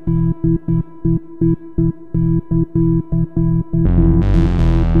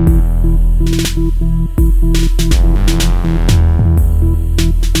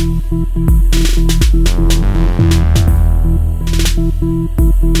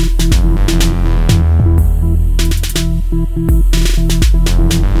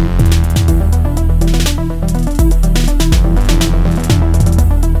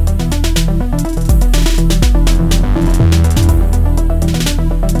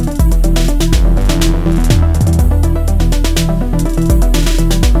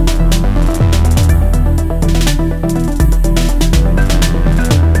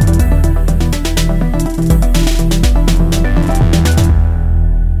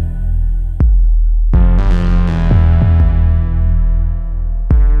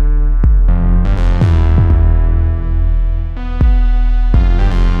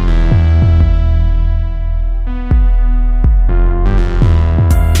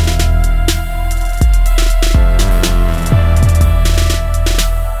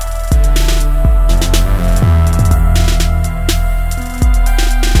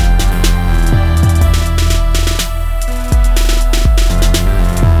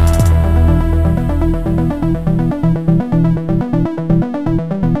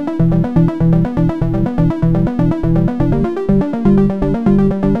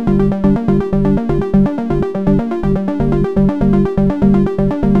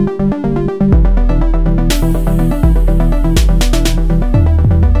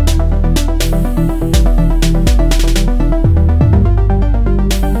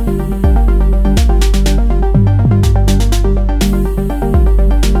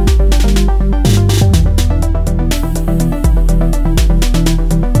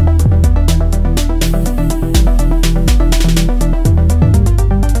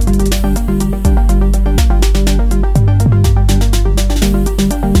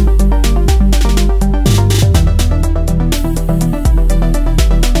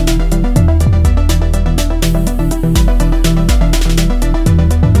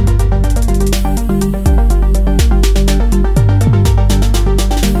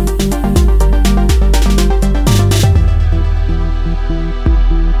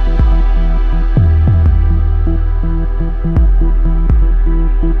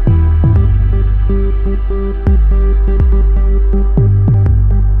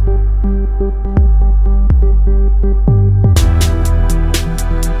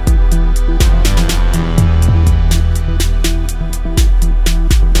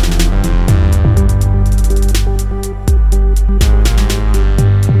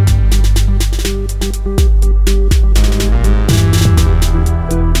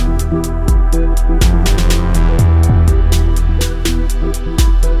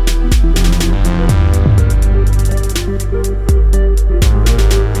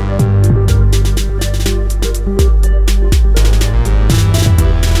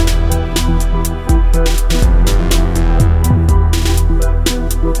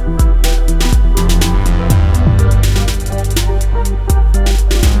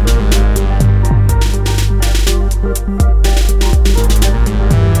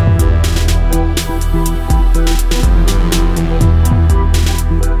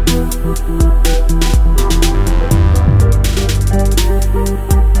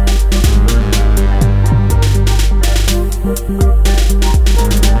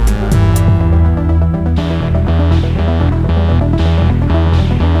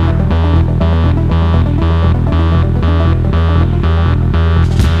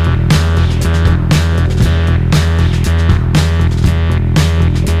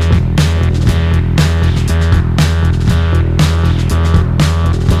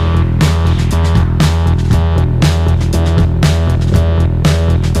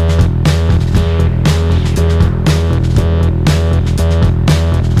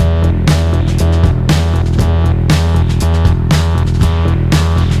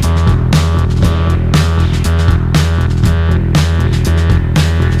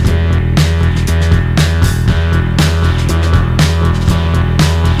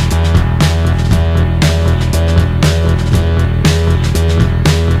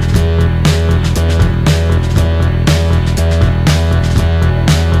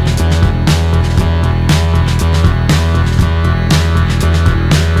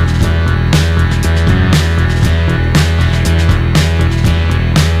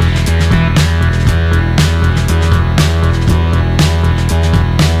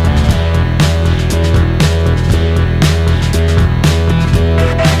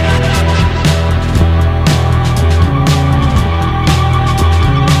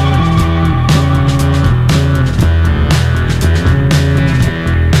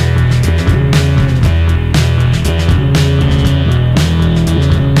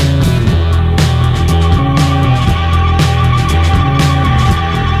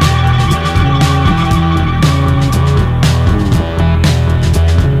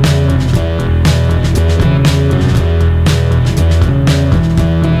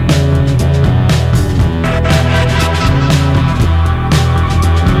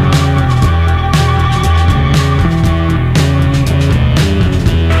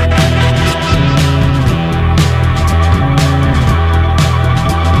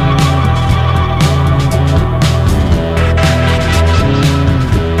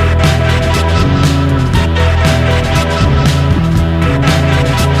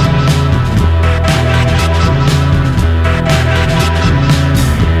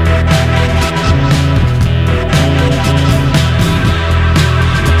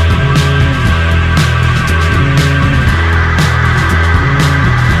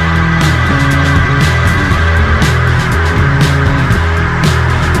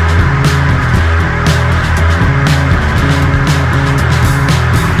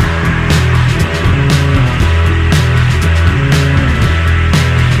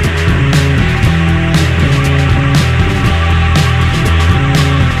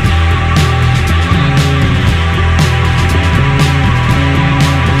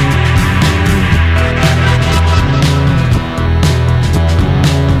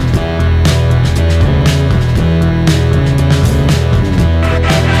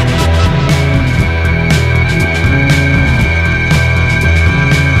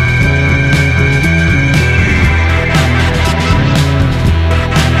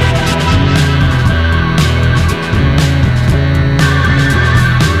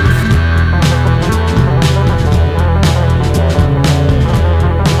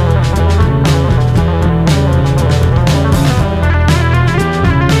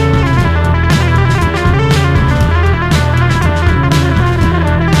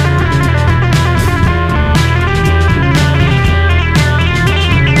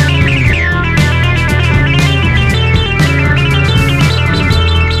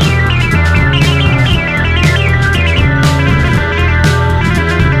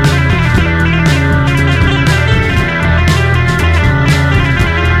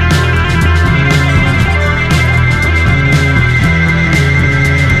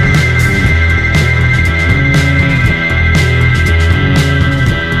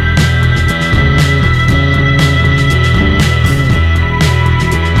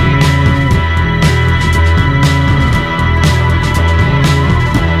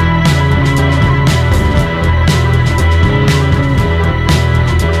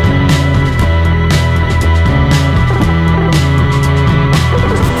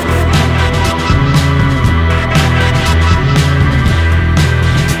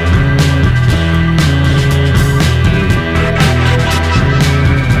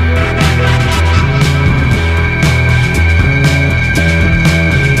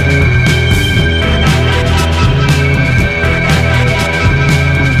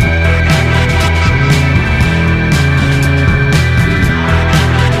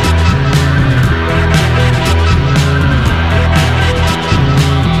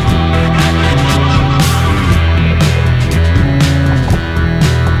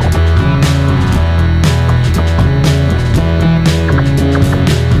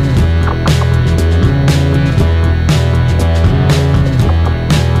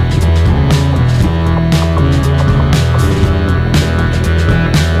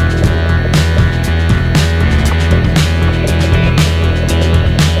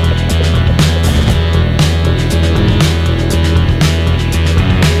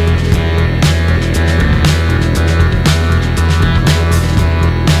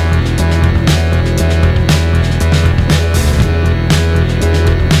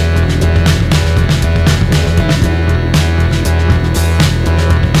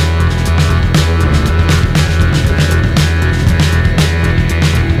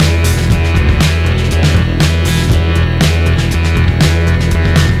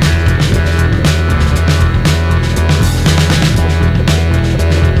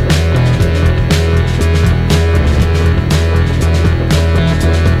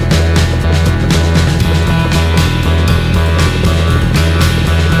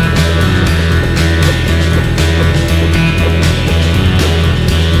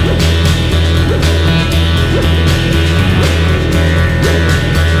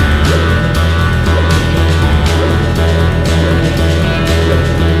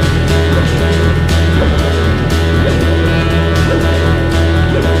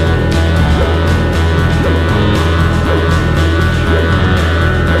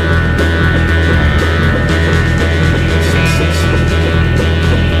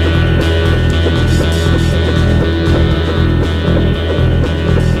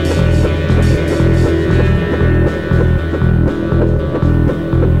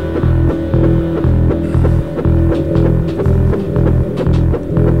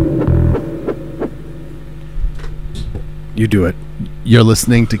 You do it. You're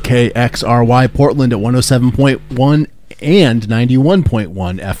listening to KXRY Portland at 107.1 and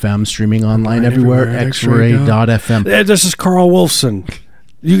 91.1 FM, streaming online everywhere, xray.fm. Hey, this is Carl Wolfson.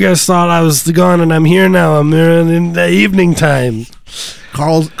 You guys thought I was gone, and I'm here now. I'm here in the evening time.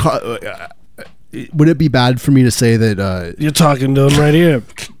 Carl, would it be bad for me to say that... You're talking to him right here.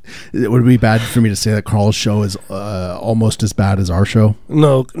 Would it be bad for me to say that Carl's show is almost as bad as our show?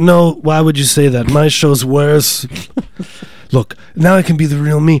 No. Why would you say that? My show's worse. Look, now I can be the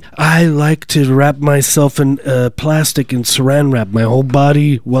real me. I like to wrap myself in plastic and saran wrap my whole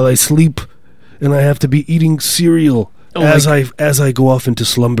body while I sleep, and I have to be eating cereal as I go off into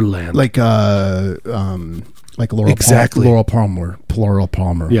slumberland. Like Laurel, exactly. Laurel Palmer.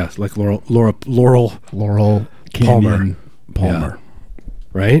 Yes, like Laurel Canyon Yeah. Palmer.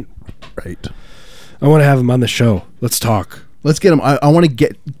 Right. I want to have him on the show. Let's talk. Let's get him. I want to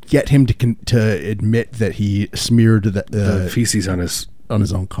get him to admit that he smeared the feces on his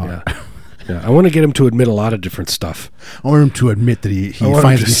own car. Yeah. I want to get him to admit a lot of different stuff. I want him to admit that he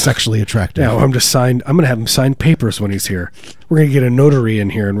finds me sexually attractive. Yeah, I'm going to have him sign papers when he's here. We're going to get a notary in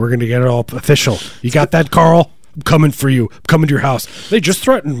here, and we're going to get it all official. You got that, Carl? I'm coming for you. I'm coming to your house. They just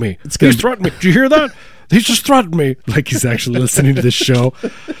threatened me. They threatened me. Did you hear that? He just threatened me. Like he's actually listening to this show.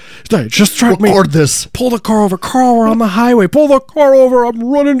 They just threatened me. Record this. Pull the car over. Carl, we're on the highway. Pull the car over. I'm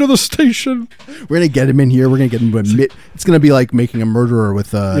running to the station. We're going to get him in here. We're going to get him to admit. It's going to be like making a murderer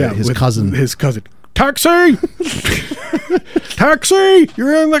with his cousin. His cousin. Taxi! Taxi!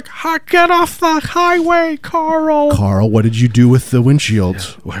 You're in the... Get off the highway, Carl. Carl, what did you do with the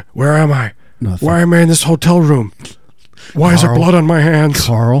windshield? Yeah. Where am I? Nothing. Why am I in this hotel room? Why is there blood on my hands?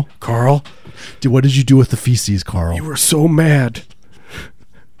 Carl? What did you do with the feces, Carl? You were so mad.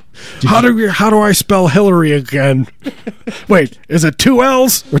 How do I spell Hillary again? Wait, is it 2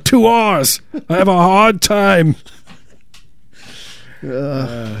 L's or 2 R's? I have a hard time.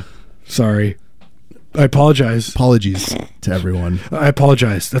 Sorry. I apologize. Apologies to everyone. I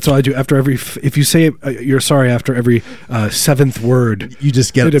apologize. That's all I do after every. If you say you're sorry after every 7th word, you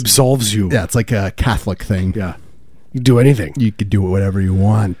just get it absolves you. Yeah, it's like a Catholic thing. Yeah, you do anything. You could do whatever you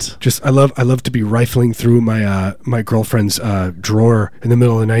want. I love to be rifling through my my girlfriend's drawer in the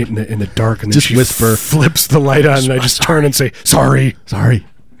middle of the night in the dark, and then she whisper, flips the light on, and I just turn and say sorry.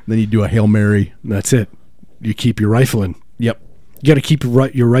 Then you do a Hail Mary. And that's it. You keep your rifling. Yep. You got to keep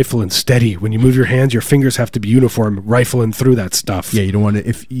your rifling steady. When you move your hands, your fingers have to be uniform, rifling through that stuff. Yeah, you don't want to.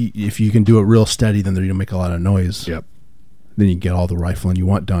 If you can do it real steady, then you don't make a lot of noise. Yep. Then you get all the rifling you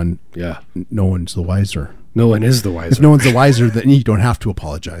want done. Yeah. No one's the wiser. No one is the wiser. If no one's the wiser, then you don't have to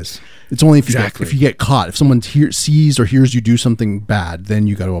apologize. It's only if you get caught. If someone sees or hears you do something bad, then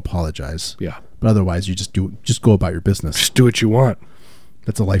you got to apologize. Yeah. But otherwise, you just go about your business. Just do what you want.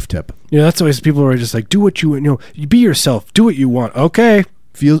 That's a life tip. Yeah, that's always people are just like, do what you you be yourself, do what you want. Okay,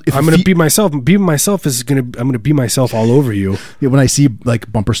 I'm going to be myself. Being myself I'm going to be myself all over you. Yeah, when I see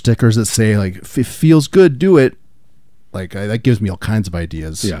like bumper stickers that say like, if it feels good, do it. Like that gives me all kinds of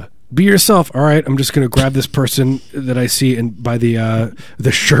ideas. Yeah, be yourself. All right, I'm just going to grab this person that I see and by the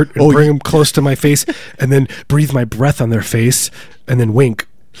shirt and bring them close to my face, and then breathe my breath on their face, and then wink.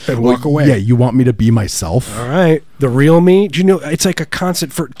 And walk away. Yeah, you want me to be myself? All right, the real me. Do you know? It's like a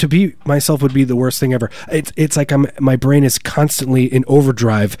constant. To be myself would be the worst thing ever. It's like my brain is constantly in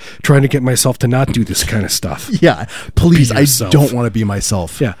overdrive, trying to get myself to not do this kind of stuff. Yeah, please, I don't want to be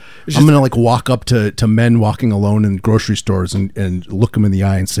myself. Yeah, I'm gonna like walk up to men walking alone in grocery stores and look them in the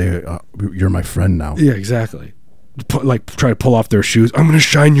eye and say, "You're my friend now." Yeah, exactly. Try to pull off their shoes. I'm going to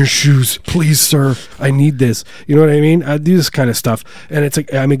shine your shoes, please, sir. I need this. You know what I mean? I do this kind of stuff, and it's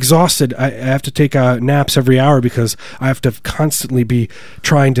like I'm exhausted. I have to take naps every hour because I have to constantly be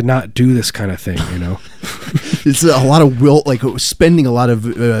trying to not do this kind of thing. You know, it's a lot of spending a lot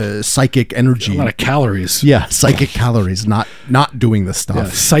of psychic energy, a lot of calories. Yeah, psychic calories. Not doing this stuff. Yeah,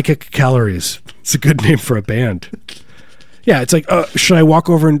 psychic calories. It's a good name for a band. Yeah, it's like, should I walk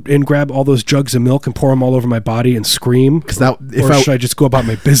over and grab all those jugs of milk and pour them all over my body and scream? Or should I just go about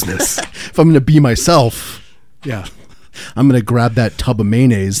my business? If I'm going to be myself, yeah, I'm going to grab that tub of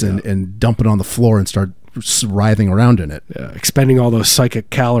mayonnaise and dump it on the floor and start writhing around in it. Yeah, expending all those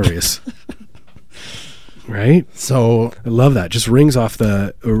psychic calories. Right? So I love that. Just rolls off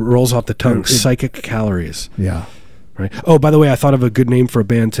the tongue. Psychic calories. Yeah. Right. Oh, by the way, I thought of a good name for a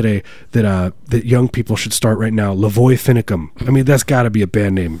band today that young people should start right now. Lavoy Finicum. I mean, that's got to be a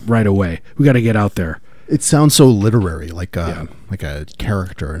band name right away. We got to get out there. It sounds so literary, like a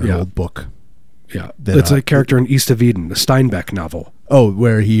character in an old book. Yeah, it's a character in East of Eden, the Steinbeck novel. Oh,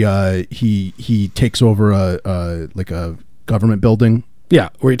 where he takes over a government building Yeah,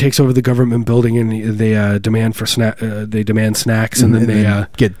 where he takes over the government building and they demand snacks, and then they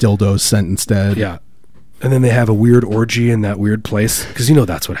get dildos sent instead. Yeah. And then they have a weird orgy in that weird place, because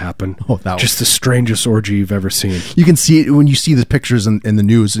that's what happened. Just the strangest orgy you've ever seen. You can see it when you see the pictures in the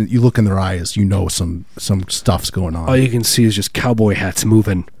news, and you look in their eyes. Some stuff's going on. All you can see is just cowboy hats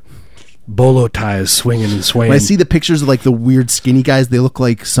moving, bolo ties swinging and swaying. When I see the pictures of like the weird skinny guys, they look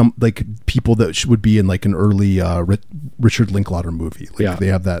like some like people that would be in like an early Richard Linklater movie. Like they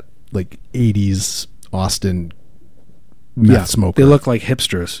have that like 80s Austin meth smoker. They look like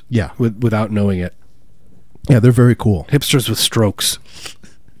hipsters. Yeah, without knowing it. Yeah, they're very cool. Hipsters with strokes.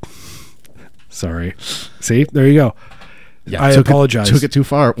 Sorry. See? There you go. Yeah, I apologize. Took it too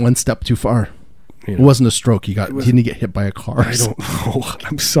far. One step too far. It wasn't a stroke. He didn't get hit by a car. I don't know.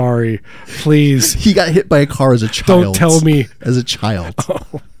 I'm sorry. Please. He got hit by a car as a child. Don't tell me. As a child.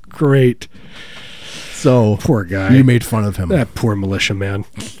 Oh, great. So poor guy. You made fun of him. That poor militia man.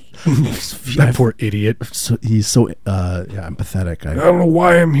 That poor idiot. He's so empathetic. I don't know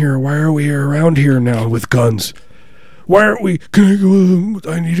why I'm here. Why are we around here now with guns? Why aren't we? Can I go?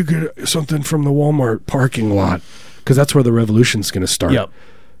 I need to get something from the Walmart parking lot, because that's where the revolution's going to start. Yep.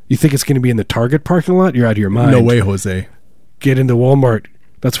 You think it's going to be in the Target parking lot? You're out of your mind. No way, Jose. Get into Walmart.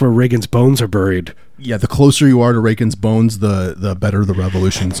 That's where Reagan's bones are buried. Yeah, the closer you are to Reagan's bones, the better the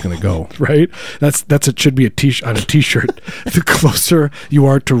revolution's going to go. Right? It should be on a t-shirt. The closer you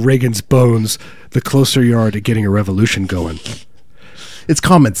are to Reagan's bones, the closer you are to getting a revolution going. It's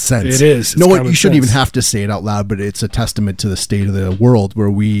common sense. It is. You shouldn't even have to say it out loud, but it's a testament to the state of the world where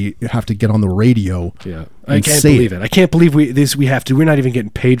we have to get on the radio. Yeah, I can't believe it. I can't believe we have to. We're not even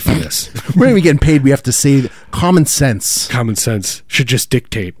getting paid for this. We're not even getting paid. We have to say common sense. Common sense should just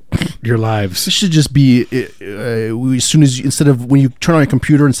dictate your lives. It should just be as soon as instead of when you turn on a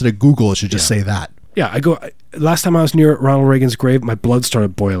computer, instead of Google, it should just say that. Yeah, last time I was near Ronald Reagan's grave, my blood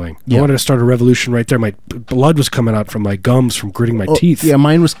started boiling. I wanted to start a revolution right there. My blood was coming out from my gums from gritting my teeth. Yeah,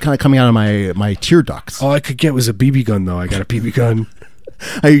 mine was kind of coming out of my tear ducts. All I could get was a BB gun, though. I got a BB gun.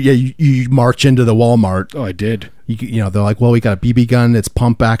 You march into the Walmart. Oh, I did. They're like, well, we got a BB gun. It's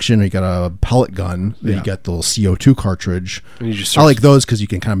pump action. Or you got a pellet gun. Yeah. You got the little CO2 cartridge. And I like those because you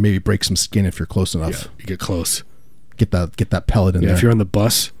can kind of maybe break some skin if you're close enough. Yeah, you get close. Get that pellet in there. If you're on the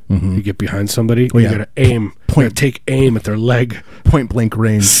bus, you get behind somebody. You got to aim. Take aim at their leg. Point blank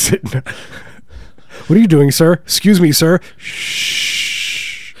range. What are you doing, sir? Excuse me, sir.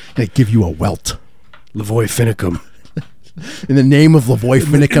 Shh. They give you a welt. Lavoy Finicum. In the name of Lavoy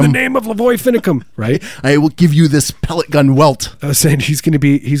Finicum. In the name of Lavoy Finicum, right? I will give you this pellet gun welt. I was saying he's going to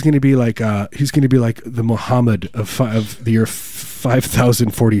be like the Muhammad of the year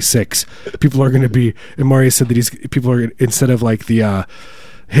 5046. People are going to be, and Mario said that people are, instead of like the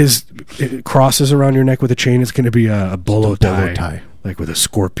his crosses around your neck with a chain, it's going to be a bolo tie, like with a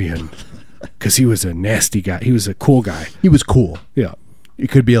scorpion, because he was a nasty guy. He was a cool guy. He was cool. Yeah, it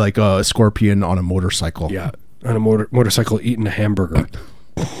could be like a scorpion on a motorcycle. Yeah, on a motorcycle eating a hamburger.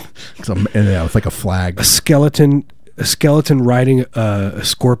 With like a flag. A skeleton riding a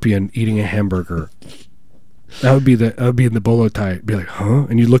scorpion eating a hamburger. That would be in the bolo tie. Be like, huh?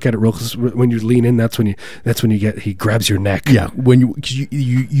 And you look at it real close. When you lean in, that's when he grabs your neck. Yeah, when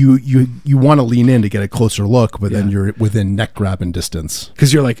you want to lean in to get a closer look, but then you're within neck grabbing distance.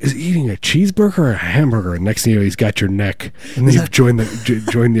 Because you're like, is he eating a cheeseburger or a hamburger? And next thing you know, he's got your neck, and then you've joined the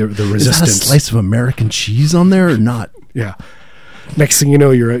resistance. Is that a slice of American cheese on there or not? Yeah. Next thing you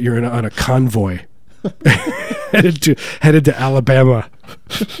know, you're on a convoy headed to Alabama.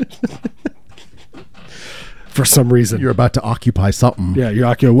 For some reason. You're about to occupy something. Yeah, you're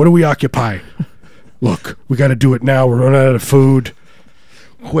occupying. What do we occupy? Look, we got to do it now. We're running out of food.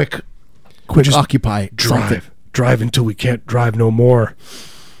 Quick occupy. Drive until we can't drive no more.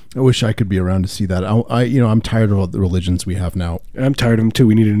 I wish I could be around to see that. I'm tired of all the religions we have now. I'm tired of them too.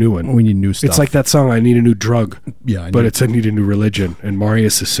 We need a new one. We need new stuff. It's like that song, I Need a New Drug. Yeah, but it's I Need a New Religion. And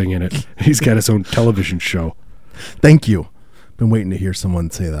Marius is singing it. He's got his own television show. Thank you. Been waiting to hear someone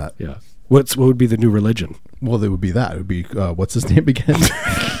say that. Yeah. What would be the new religion? Well, it would be that. It would be, what's his name again?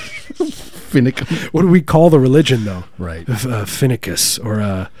 Finicum. What do we call the religion, though? Right. Finicus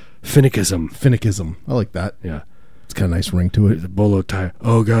or Finicism. Finicism. I like that. Yeah. It's got a nice ring to it. The bolo tie.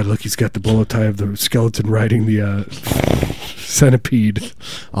 Oh, God, look, he's got the bolo tie of the skeleton riding the centipede.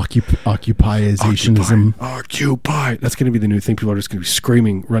 Occupyationism. Occupy. That's going to be the new thing. People are just going to be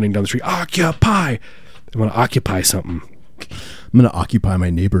screaming, running down the street. Occupy. They want to occupy something. I'm going to occupy my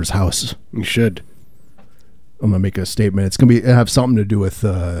neighbor's house. You should. I'm going to make a statement. It's going to have something to do with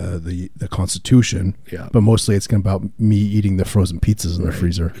the Constitution. Yeah. But mostly it's going to be about me eating the frozen pizzas in the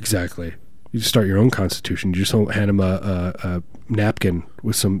freezer. Exactly. You just start your own Constitution. You just don't hand them a napkin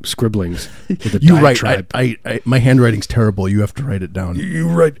with some scribblings. With a You write. diatribe. I my handwriting's terrible. You have to write it down. You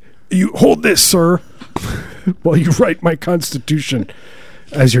write. You hold this, sir, while you write my constitution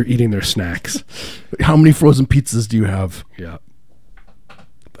as you're eating their snacks. How many frozen pizzas do you have? Yeah.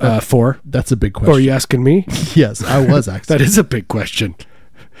 4. That's a big question. Or are you asking me? Yes, I was asking. That is a big question.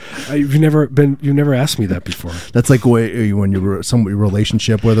 You've never asked me that before. That's like when you're some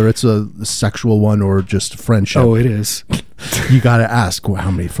relationship, whether it's a sexual one or just friendship. Oh, it is. You got to ask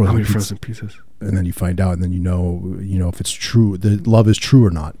how many frozen pizzas, and then you find out, and then you know if it's true, the love is true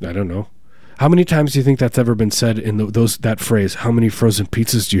or not. I don't know. How many times do you think that's ever been said in that phrase? How many frozen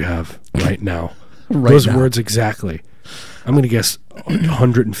pizzas do you have right now? Those words exactly. I'm going to guess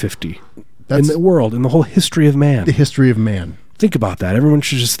 150 in the world, in the whole history of man. The history of man. Think about that. Everyone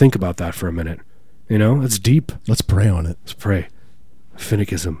should just think about that for a minute. It's deep. Let's pray on it. Let's pray.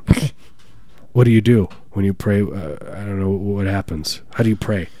 Finickism. What do you do when you pray? I don't know what happens. How do you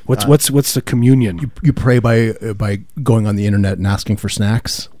pray? What's the communion? You pray by going on the internet and asking for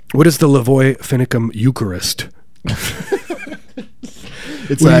snacks. What is the Lavoie Finicum Eucharist?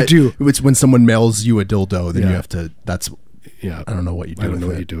 What do you do? It's when someone mails you a dildo, then you have to. I don't know what you do. I don't know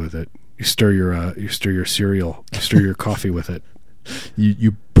what you do with it. You stir your cereal. You stir your coffee with it.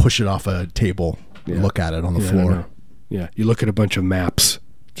 You push it off a table. And look at it on the floor. Yeah, you look at a bunch of maps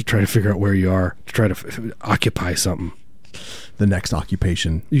to try to figure out where you are, to try to occupy something. The next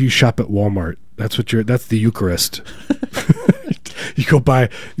occupation. You shop at Walmart. That's the Eucharist. You go buy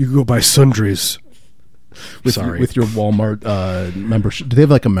sundries. With your Walmart membership. Do they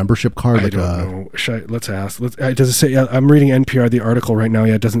have like a membership card? I don't know. Let's ask. It doesn't say. I'm reading NPR, the article right now.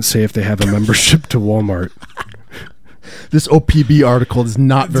 Yeah, it doesn't say if they have a membership to Walmart. This OPB article is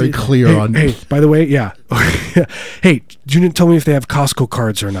not very clear on. Hey, by the way, yeah. Hey, you didn't tell me if they have Costco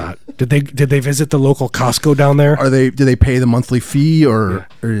cards or not. Did they visit the local Costco down there? Do they pay the monthly fee or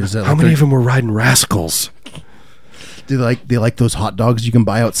is it? How many of them were riding Rascals? Do they like those hot dogs you can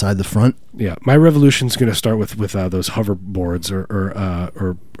buy outside the front? Yeah, my revolution's going to start with those hoverboards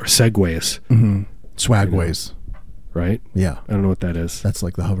or segways, swagways, right? Yeah, I don't know what that is. That's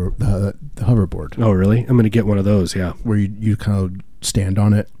like the hoverboard. Oh, really? I'm going to get one of those. Yeah, where you kind of stand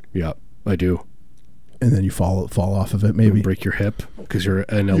on it. Yeah, I do. And then you fall off of it, maybe you break your hip because you're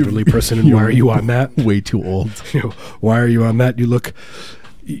an elderly person. And why are you on that? Way too old. Why are you on that?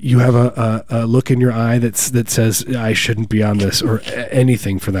 You have a look in your eye that says I shouldn't be on this or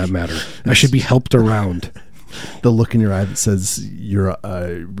anything for that matter. I should be helped around. The look in your eye that says you're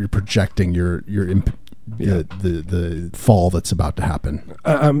projecting the fall that's about to happen.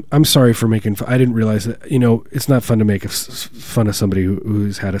 I'm sorry for making fun. I didn't realize that. It's not fun to make fun of somebody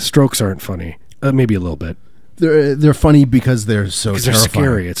who's had a strokes. Aren't funny. Maybe a little bit. They're funny because they're so terrifying. They're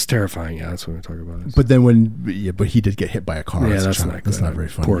scary. It's terrifying. Yeah, that's what we're talking about. But then but he did get hit by a car. Yeah, that's not very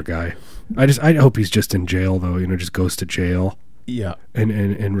funny. Poor guy. I hope he's just in jail though. Just goes to jail. Yeah,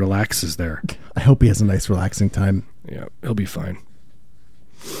 and relaxes there. I hope he has a nice relaxing time. Yeah, he'll be fine.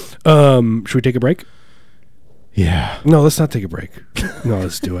 Should we take a break? Yeah. No, let's not take a break. No,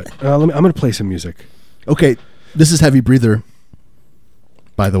 let's do it. I'm going to play some music. Okay, this is Heavy Breather.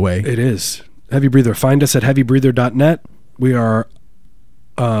 By the way, it is. Heavy Breather. Find us at heavybreather.net. We are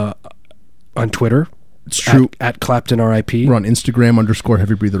on Twitter. It's true. At Clapton RIP. We're on Instagram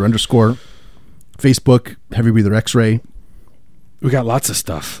 _Heavy Breather _ Facebook, Heavy Breather X-Ray. We got lots of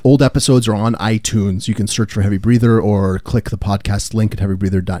stuff. Old episodes are on iTunes. You can search for Heavy Breather or click the podcast link at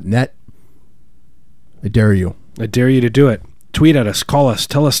heavybreather.net. I dare you. I dare you to do it. Tweet at us. Call us.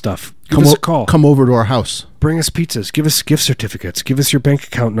 Tell us stuff. Give us a call. Come over to our house. Bring us pizzas. Give us gift certificates. Give us your bank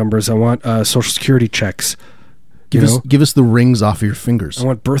account numbers. I want Social Security checks. Give us the rings off of your fingers. I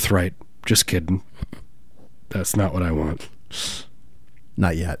want birthright. Just kidding. That's not what I want.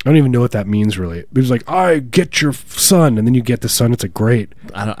 Not yet. I don't even know what that means, really. It was like, I get your son, and then you get the son. It's a great.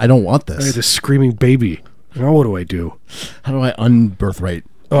 I don't want this. I had this screaming baby. Now what do I do? How do I unbirthright?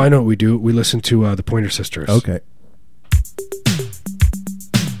 Oh, I know what we do. We listen to the Pointer Sisters. Okay.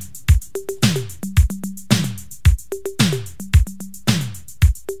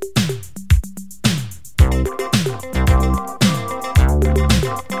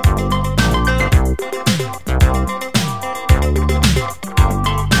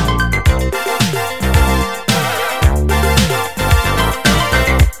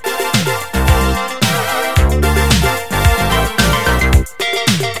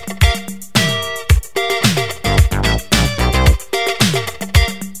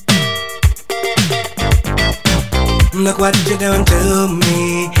 Look what you're doing to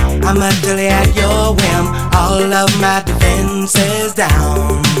me. I'm utterly at your whim. All of my defenses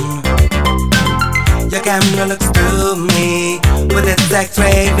down. You Your camera looks through me with its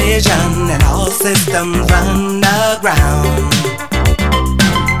X-ray vision, and all systems run aground.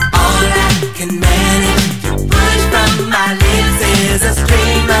 All I can manage to push from my lips is a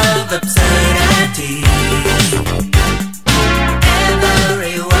stream of absurdities.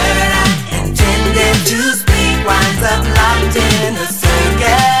 Every word I intended to speak winds up locked in a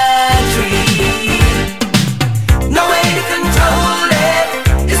circuitry. No way to control it,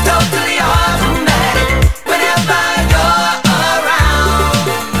 it's totally automatic. Whenever you're around,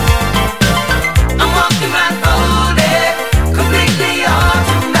 I'm walking blindfolded, completely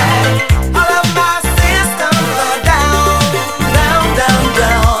automatic. All of my systems are down, down, down,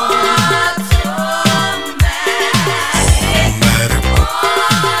 down.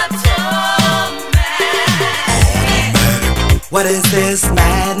 What is this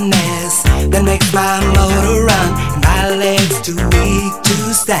madness that makes my motor run and my legs too weak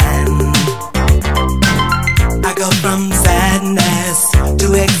to stand? I go from sadness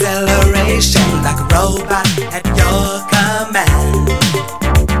to exhilaration like a robot at your command.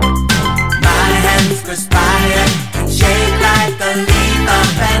 My hands perspire and shake like a leaf.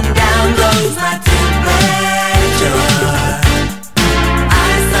 Up and down goes my temperature.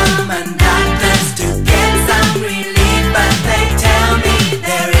 I summon doctors to get some relief, but they tell me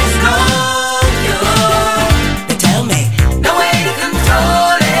there is no cure. They tell me no way to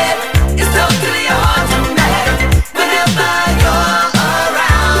control it, it's totally automatic. Whenever you're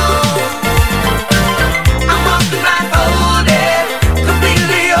around, I'm walking blindfolded,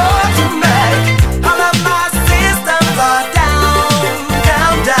 completely automatic. All of my systems are down,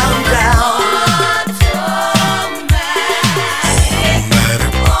 down, down, down.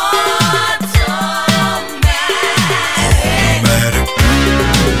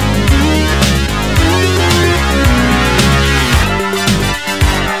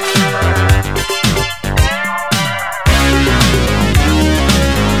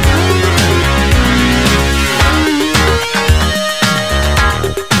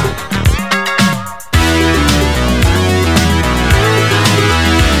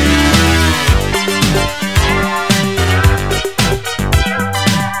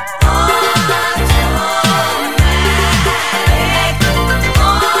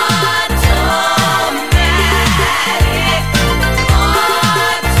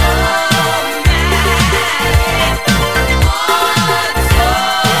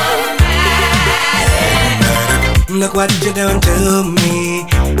 Look what you're doing to me,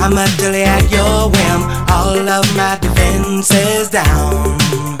 I'm utterly at your whim. All of my defenses down.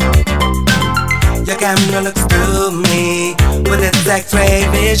 Your camera looks through me with its X-ray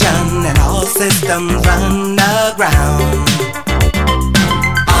vision, and all systems run aground.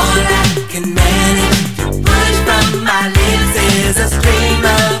 All I can manage to push from my lips is a stream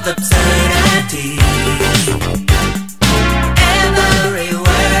of absurdities. Every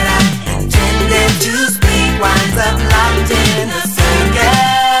word I intended to speak winds up locked in a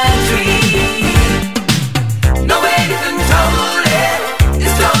circuitry. No way to control it,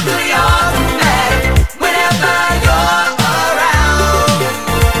 it's totally automatic. Whenever you're around,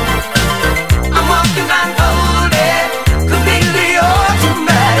 I'm walking blindfolded, completely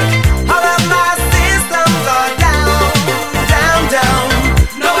automatic. All of my systems are down, down, down,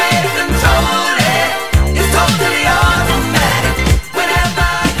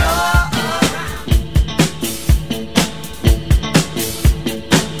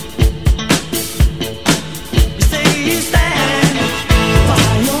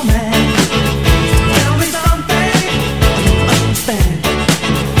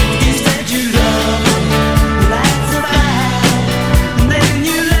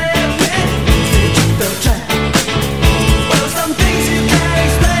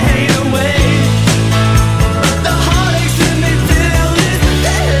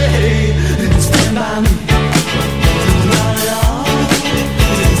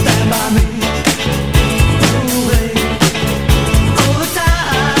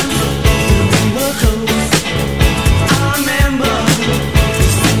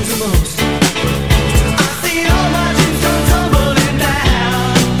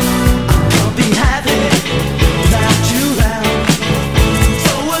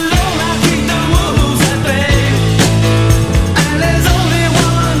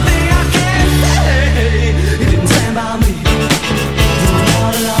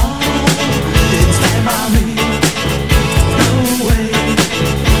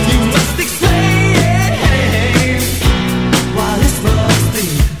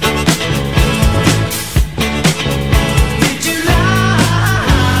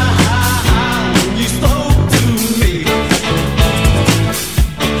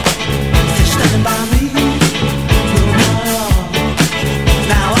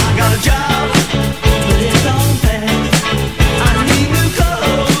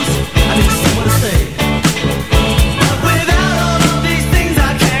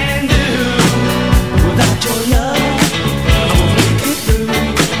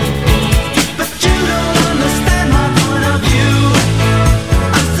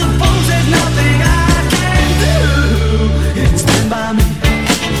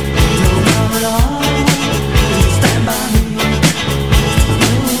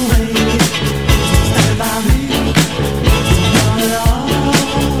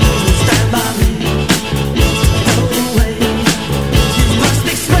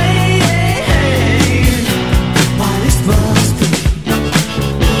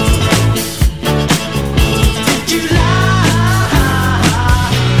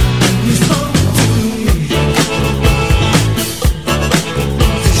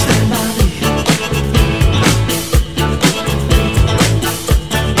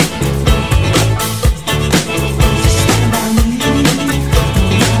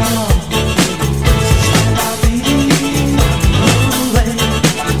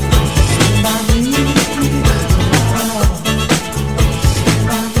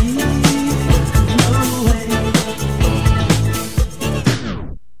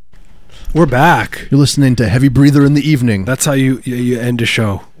 We're back. You're listening to Heavy Breather in the Evening. That's how you end a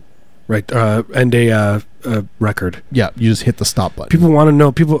show, right? End a record. Yeah, you just hit the stop button. People want to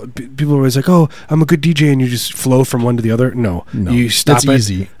know. People are always like, "Oh, I'm a good DJ," and you just flow from one to the other. No, you stop.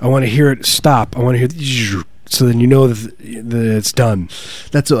 That's easy. I want to hear it stop. I want to hear so then you know that it's done.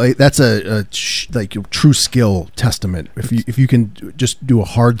 That's a true skill testament. If you can just do a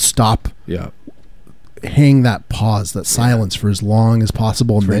hard stop. Yeah. Hang that pause, that silence for as long as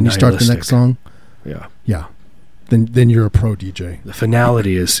possible, and then you start the next song. Yeah. Yeah. Then you're a pro DJ. The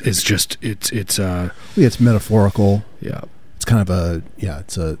finality is just it's metaphorical. Yeah. It's kind of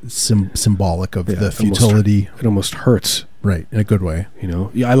it's a symbolic of the futility. It almost hurts. Right, in a good way. You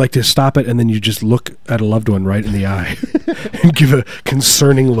know, I like to stop it, and then you just look at a loved one right in the eye and give a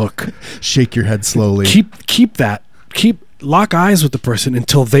concerning look. Shake your head slowly. Lock eyes with the person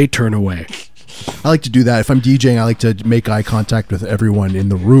until they turn away. I like to do that. If I'm DJing, I like to make eye contact with everyone in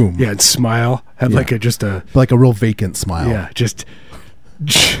the room. Yeah, and smile. Have like a real vacant smile. Yeah, just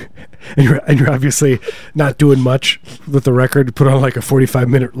and you're obviously not doing much with the record. Put on like a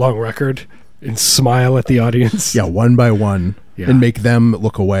 45-minute long record and smile at the audience. Yeah, one by one, and make them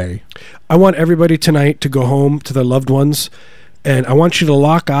look away. I want everybody tonight to go home to their loved ones, and I want you to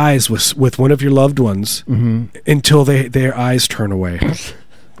lock eyes with one of your loved ones until their eyes turn away.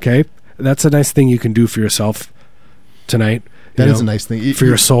 Okay? That's a nice thing you can do for yourself tonight. That is a nice thing. For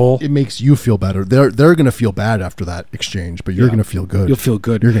your soul. It makes you feel better. They're going to feel bad after that exchange, but you're going to feel good. You'll feel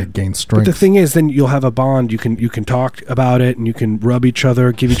good. You're going to gain strength. But the thing is, then you'll have a bond. You can talk about it, and you can rub each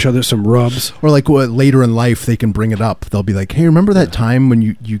other, give each other some rubs. Or like later in life, they can bring it up. They'll be like, hey, remember that time when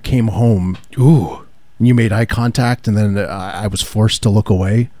you came home? Ooh. And you made eye contact, and then I was forced to look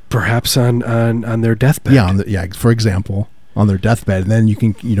away? Perhaps on their deathbed. Yeah, for example. On their deathbed, and then you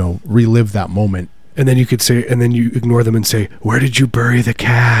can relive that moment, and then you could say, and then you ignore them and say, "Where did you bury the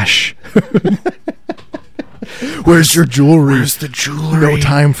cash? Where's your jewelry? Where's the jewelry? No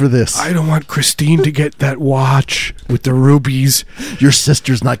time for this. I don't want Christine to get that watch with the rubies. Your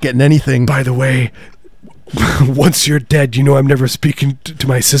sister's not getting anything. By the way, once you're dead, I'm never speaking to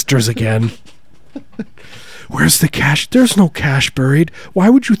my sisters again." Where's the cash? There's no cash buried. Why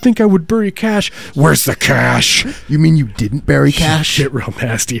would you think I would bury cash? Where's the cash? You mean you didn't bury cash? Get real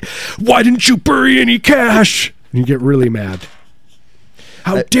nasty. Why didn't you bury any cash? And you get really mad.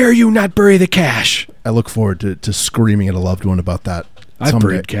 How dare you not bury the cash? I look forward to screaming at a loved one about that. I've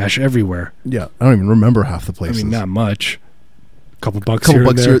buried cash everywhere. Yeah, I don't even remember half the places. I mean, not much. A couple bucks here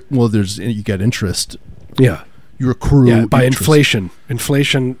and there. Well, you get interest. Yeah. You accrue by inflation.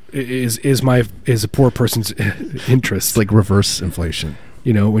 Inflation is a poor person's interest. It's like reverse inflation.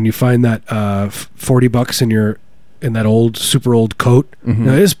 When you find that $40 in that old super old coat, it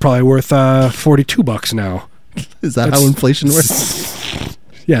is probably worth $42 now. Is that how inflation works?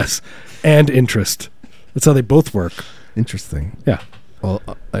 Yes, and interest. That's how they both work. Interesting. Yeah. Well,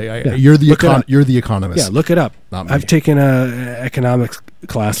 you're the economist. Yeah, look it up. Not me. I've taken a economics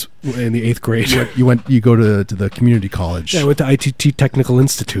class in the 8th grade. You go to the community college. Yeah, I went to ITT Technical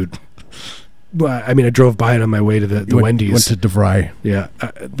Institute. Well, I mean, I drove by it on my way to the Wendy's. Went to DeVry. Yeah,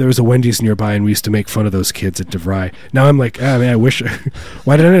 there was a Wendy's nearby, and we used to make fun of those kids at DeVry. Now I'm like, I wish.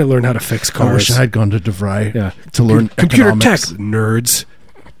 Why didn't I learn how to fix cars? I wish I had gone to DeVry. Yeah, to learn computer economics. tech, nerds.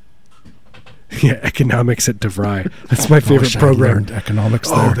 Yeah, economics at DeVry. That's my favorite program. I learned economics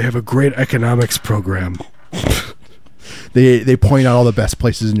there. Oh, they have a great economics program. They point out all the best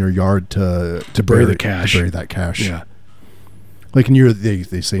places in your yard to bury the cash. To bury that cash. Yeah. Like they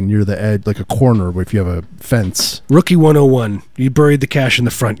say near the edge, like a corner where if you have a fence. Rookie 101. You buried the cash in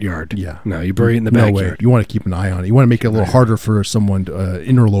the front yard. Yeah. No, you bury it in the backyard. Way. You want to keep an eye on it. You want to make it a little harder for someone,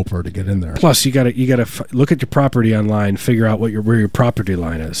 interloper, to get in there. Plus, you got to look at your property online, figure out where your property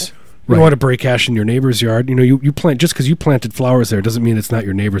line is. You don't want to bury cash in your neighbor's yard. You plant, just because you planted flowers there doesn't mean it's not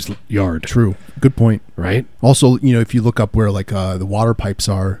your neighbor's yard. True. Good point. Right? Also, if you look up where the water pipes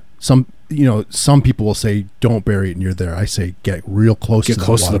are, some people will say don't bury it near there. I say get real close to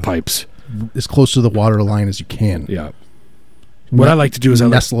the pipes. As close to the water line as you can. Yeah. What I like to do is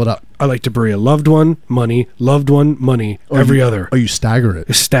nestle it up. I like to bury a loved one, money, every other. Oh, you stagger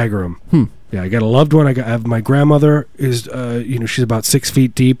it. Stagger them. Yeah, I got a loved one. I have my grandmother is, she's about 6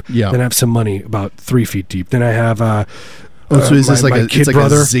 feet deep. Yeah. Then I have some money about 3 feet deep. Then I have, so is this like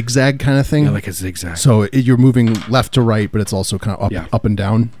a zigzag kind of thing? Yeah, like a zigzag. So you're moving left to right, but it's also kind of up and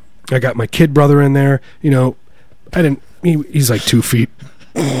down. I got my kid brother in there. He's like 2 feet.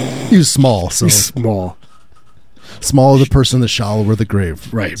 He was small. So he's small. Smaller the person, the shallower the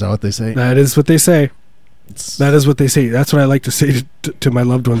grave. Right. Is that what they say? That is what they say. That is what they say. That's what I like to say to my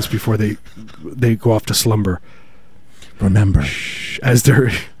loved ones before they go off to slumber. remember. As they're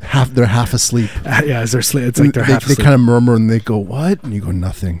half asleep. Yeah, as they're sleep. It's like they're half asleep. They kind of murmur and they go, "What?" And you go,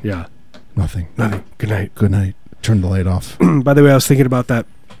 "Nothing." Yeah. Nothing. Good night. Good night. Turn the light off. By the way, I was thinking about that.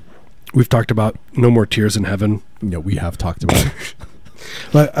 We've talked about No More Tears in Heaven. Yeah, we have talked about it.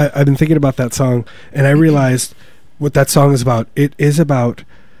 But I've been thinking about that song, and I realized what that song is about. It is about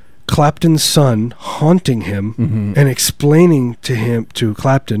Clapton's son haunting him and explaining to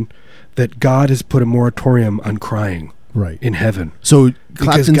Clapton that God has put a moratorium on crying in heaven. So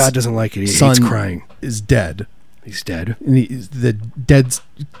because God doesn't like it. He hates crying. Is dead. He's dead. And the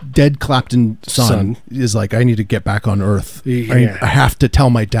dead Clapton son is like, I need to get back on Earth. I have to tell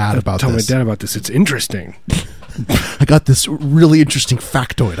my dad about this. Tell my dad about this. It's interesting. I got this really interesting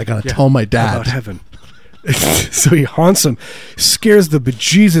factoid. I got to tell my dad. About heaven. So he haunts him, scares the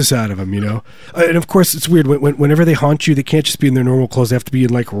bejesus out of him, you know. And of course, it's weird. Whenever they haunt you, they can't just be in their normal clothes. They have to be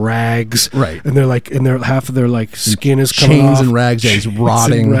in like rags, right? And they're like, half of their like skin is coming chains off. And rags. Yeah, he's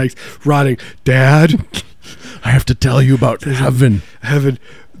rotting. Rotting. Dad, I have to tell you about heaven. Heaven.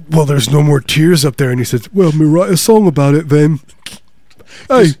 Well, there's no more tears up there. And he says, "Well, me write a song about it then."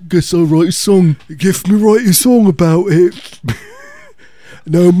 Hey, guess I'll write a song. Give me write a song about it.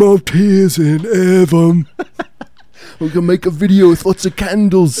 No more tears in heaven. We're going to make a video with lots of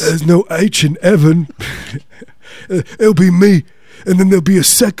candles. There's no H in heaven. It'll be me. And then there'll be a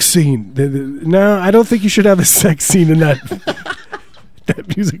sex scene. No, I don't think you should have a sex scene in that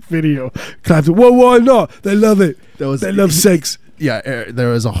that music video. Well, why not? They love it. They love sex. Yeah, there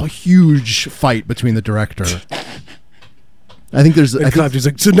was a huge fight between the director. I think there's... Clapton's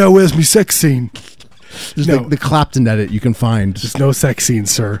like, so now where's me sex scene? There's the Clapton edit you can find. There's no sex scene,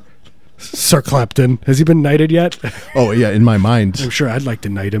 sir. Sir Clapton. Has he been knighted yet? Oh, yeah, in my mind. I'm sure I'd like to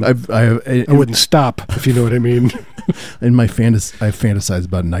knight him. I wouldn't stop, if you know what I mean. In my I fantasize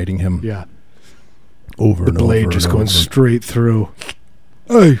about knighting him. Yeah. Over and over. The blade just going straight through.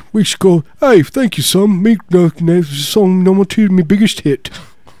 Hey, we should go. Hey, thank you, son. Me, song No More Tears, my biggest hit.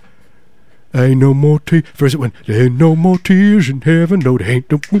 Ain't no more tears. First it went, there ain't no more tears in heaven. No, there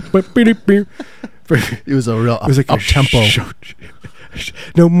ain't no... It was a real up-tempo.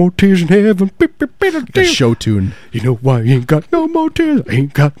 No more tears in heaven. Like a show tune. You know why I ain't got no more tears? I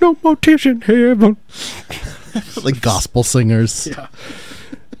ain't got no more tears in heaven. Like gospel singers. Yeah.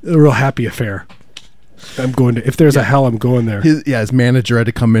 A real happy affair. I'm going to... If there's a hell, I'm going there. His manager had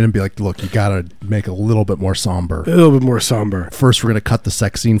to come in and be like, look, you got to make it a little bit more somber. A little bit more somber. First, we're going to cut the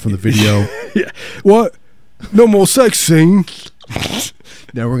sex scene from the video. Yeah. What? No more sex scene.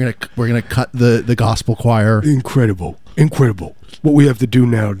 Now we're gonna cut the gospel choir. Incredible. What we have to do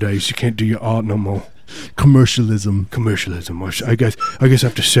nowadays, you can't do your art no more. Commercialism. I guess I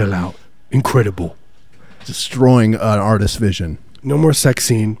have to sell out. Incredible. Destroying an artist's vision. No more sex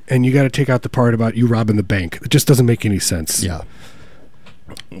scene, and you got to take out the part about you robbing the bank. It just doesn't make any sense. Yeah.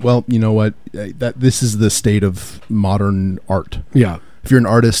 Well, you know what? This is the state of modern art. Yeah. If you're an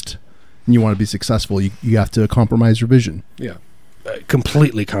artist and you want to be successful, you have to compromise your vision. Yeah.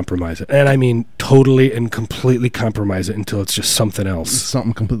 Completely compromise it. And I mean totally and completely compromise it until it's just something else. It's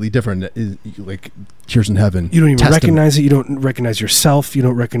something completely different. Like Tears in Heaven. You don't even recognize it. You don't recognize yourself. You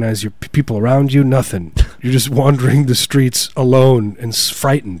don't recognize your people around you. Nothing. You're just wandering the streets alone and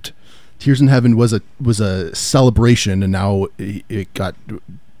frightened. Tears in Heaven was a celebration, and now it got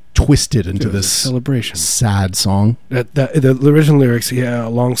twisted into this celebration sad song. The original lyrics, a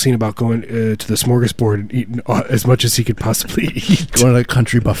long scene about going to the smorgasbord and eating as much as he could possibly eat. Going to a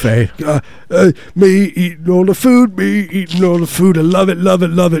country buffet. Me eating all the food. I love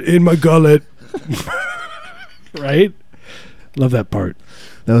it in my gullet. Right? Love that part.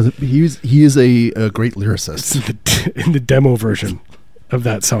 He is a great lyricist. In the demo version of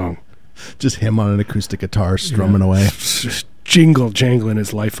that song. Just him on an acoustic guitar strumming away. Just jangling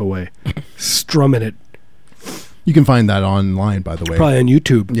his life away. Strumming it. You can find that online, by the way. Probably on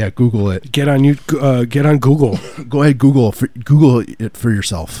YouTube. Yeah, Google it. Get on Google. Go ahead, Google it for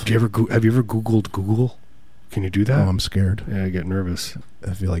yourself. Have you ever Googled Google? Can you do that? Oh, I'm scared. Yeah, I get nervous.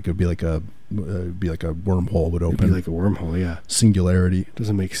 I feel like it'd be like a wormhole would open. It'd be like a wormhole, yeah. Singularity.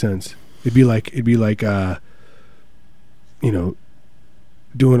 Doesn't make sense. It'd be like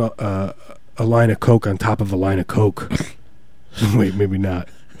doing a line of Coke on top of a line of Coke. Wait, maybe not.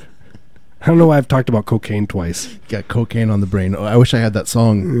 I don't know why I've talked about cocaine twice. Got cocaine on the brain. Oh, I wish I had that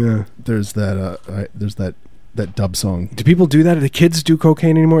song. Yeah. There's that dub song. Do people do that? Do the kids do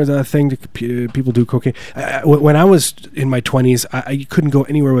cocaine anymore? Is that a thing? Do people do cocaine? When I was in my 20s, I couldn't go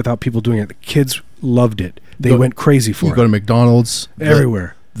anywhere without people doing it. The kids loved it. They went crazy for it. You go to McDonald's.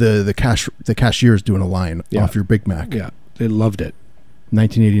 Everywhere. The cashier's doing a line off your Big Mac. Yeah. They loved it.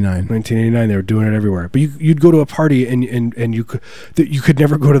 1989. 1989, they were doing it everywhere. But you'd go to a party and you could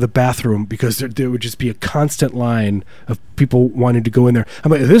never go to the bathroom because there would just be a constant line of people wanting to go in there.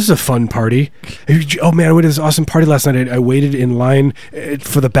 I'm like, this is a fun party. Oh man, I went to this awesome party last night. I waited in line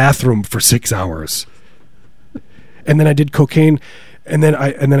for the bathroom for 6 hours. And then I did cocaine. And then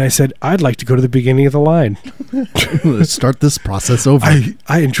I said, I'd like to go to the beginning of the line. Let's start this process over.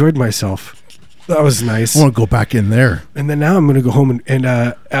 I enjoyed myself. That was nice. I want to go back in there. And then now I'm going to go home and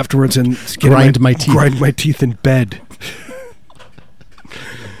afterwards and grind my teeth in bed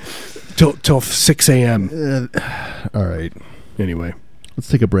till 6 a.m. All right. Anyway, let's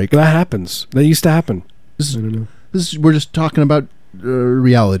take a break. That happens. That used to happen. I don't know. We're just talking about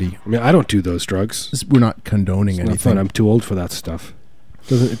reality. I mean, I don't do those drugs. We're not condoning anything. Not fun. I'm too old for that stuff.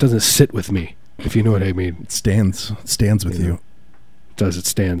 It doesn't sit with me, if you know what I mean. It stands with you. It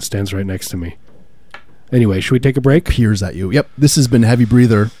stands right next to me. Anyway, should we take a break? Peers at you. Yep. This has been Heavy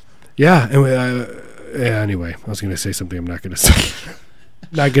Breather. Yeah. Anyway, I was going to say something I'm not going to say.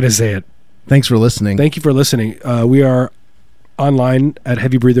 Not going to say it. Thanks for listening. Thank you for listening. We are online at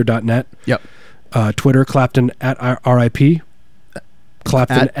heavybreather.net. Yep. Twitter, Clapton at RIP.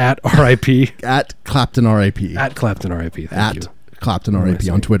 Clapton at RIP. At Clapton RIP. At Clapton RIP. Thank you. Clapton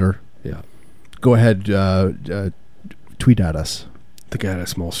RIP on Twitter. Yeah. Go ahead, tweet at us. I think I had a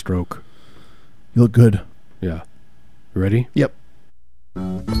small stroke. You look good. Yeah. You ready? Yep.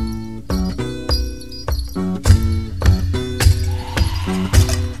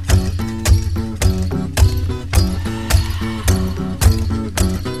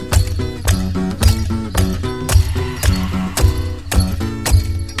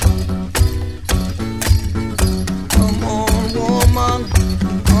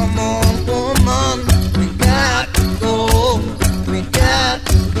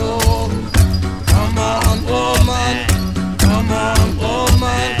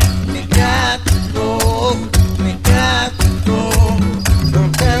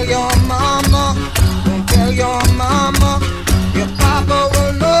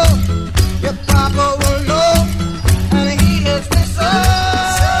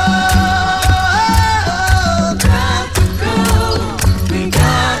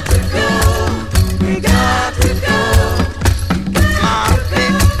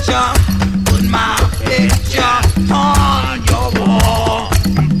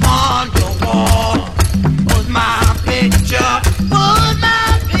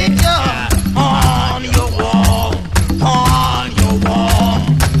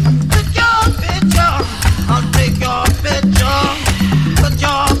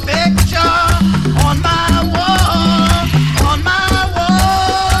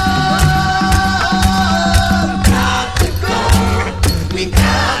 We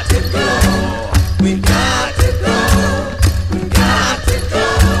got to go.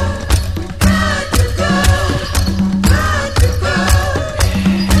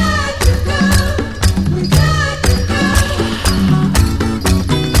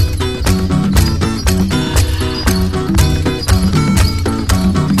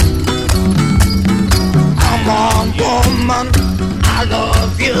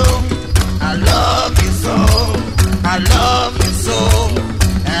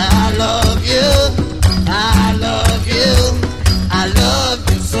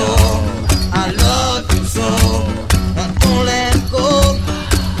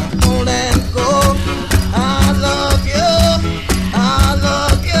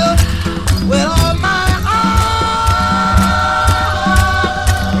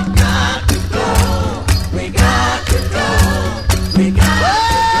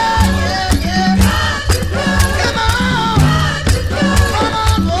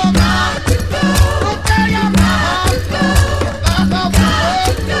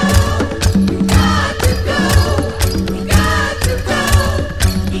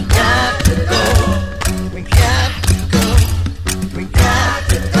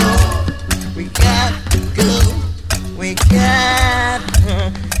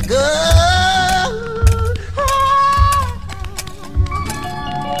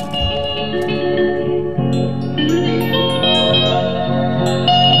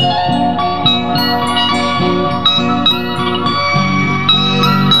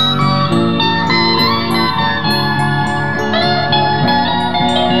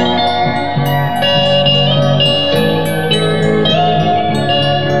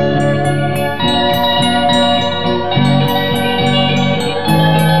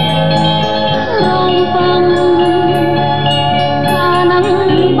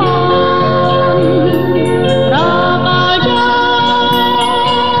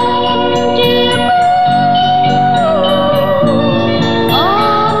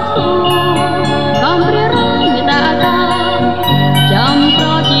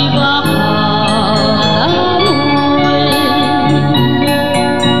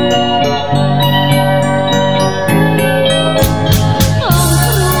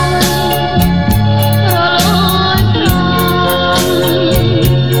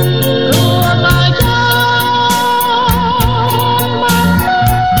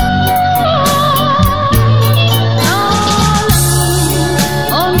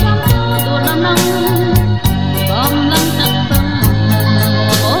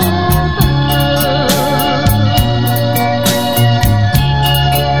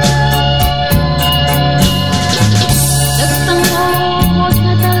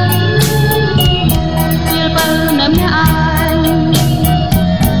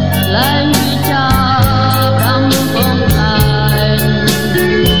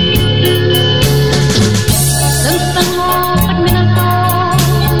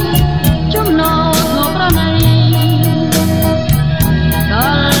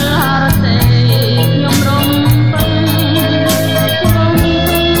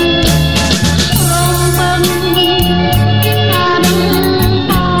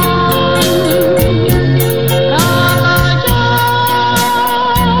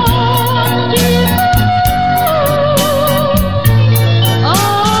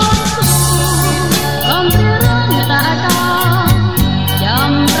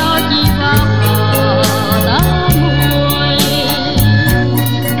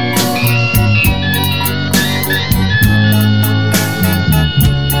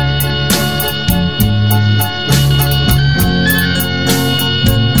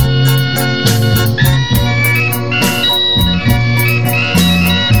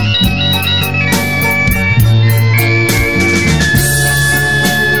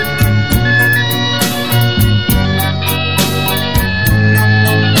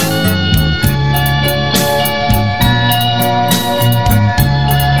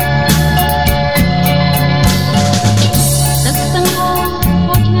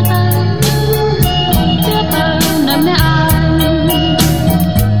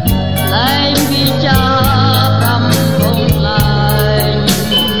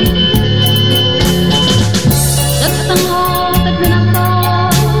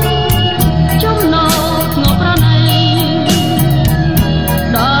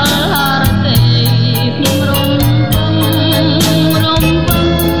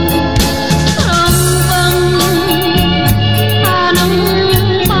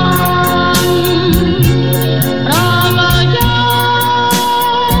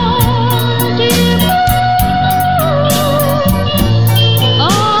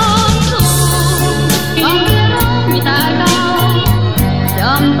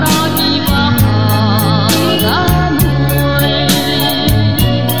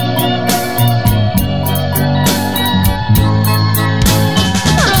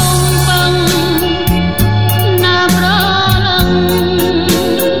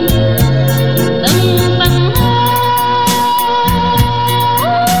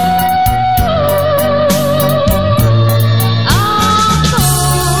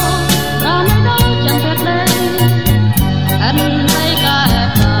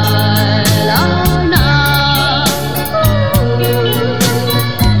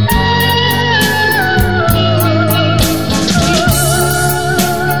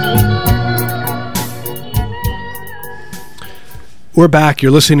 We're back.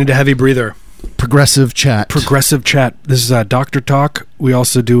 You're listening to Heavy Breather. Progressive Chat. Progressive Chat. This is Doctor Talk. We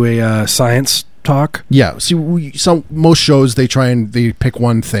also do a science talk. Yeah. See, most shows they pick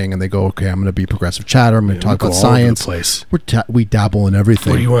one thing and they go, okay, I'm going to be Progressive Chatter. I'm going to talk about science. We dabble in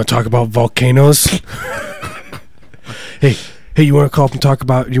everything. What, do you want to talk about volcanoes? Hey, you want to call up and talk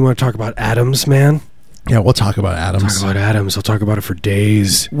about? You want to talk about atoms, man? Yeah, we'll talk about atoms. Talk about atoms. I'll talk about it for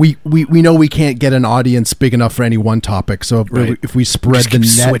days. We know we can't get an audience big enough for any one topic, so if we spread the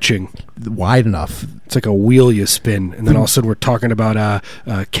net switching wide enough, it's like a wheel you spin, and then all of a sudden we're talking about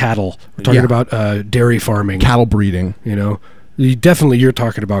cattle. We're talking about dairy farming, cattle breeding. You know, you're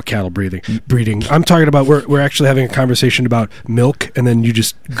talking about cattle breeding. I'm talking about we're actually having a conversation about milk, and then you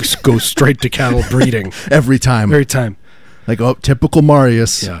just go straight to cattle breeding every time. Like typical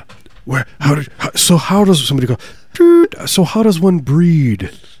Marius. Yeah. How does somebody go, dude? So how does one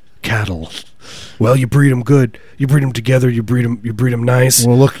breed cattle? Well, you breed them good. You breed them together. You breed them nice.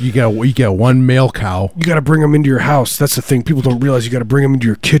 Well, look, you get one male cow. You got to bring them into your house. That's the thing. People don't realize you got to bring them into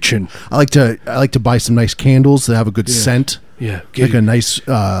your kitchen. I like to buy some nice candles that have a good scent. Yeah, like a nice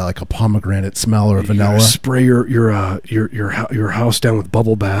like a pomegranate smell or a vanilla. Spray your house down with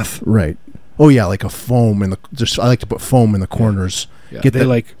bubble bath. Right. Oh yeah, like a foam I like to put foam in the corners. Yeah,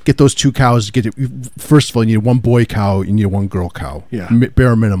 get those two cows. First of all, you need one boy cow. You need one girl cow. Yeah,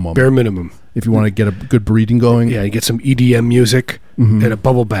 bare minimum. Bare minimum. If you want to get a good breeding going. Yeah, you get some EDM music and a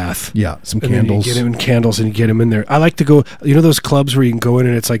bubble bath. Yeah, some and candles. Then you get them in candles and you get them in there. I like to go. You know those clubs where you can go in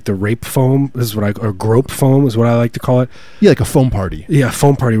and it's like the rape foam. This is or grope foam is what I like to call it. Yeah, like a foam party. Yeah,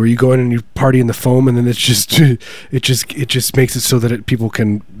 foam party where you go in and you party in the foam, and then it just makes it so that people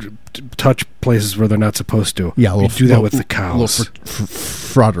can touch places where they're not supposed to. Yeah, you do that with the cows.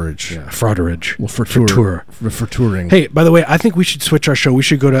 Frauderage. Yeah, frauderage. For touring. Hey, by the way, I think we should switch our show. We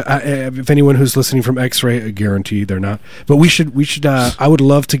should go to if anyone who's listening from X-Ray, I guarantee they're not. But we should. I would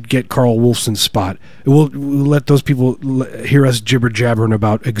love to get Carl Wolfson's spot. We'll let those people hear us jibber jabbering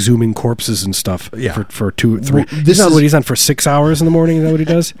about exhuming corpses and stuff. Yeah. for 2 or 3. This is what he's on for 6 hours in the morning. Is that what he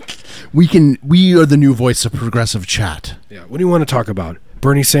does? We are the new voice of Progressive Chat. Yeah. What do you want to talk about?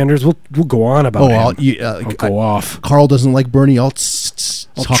 Bernie Sanders. We'll go on about him. I'll go off. Carl doesn't like Bernie. I'll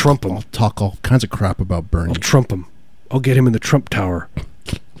trump him. I'll talk all kinds of crap about Bernie. I'll trump him. I'll get him in the Trump Tower.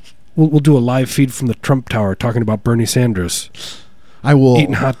 We'll do a live feed from the Trump Tower talking about Bernie Sanders. I will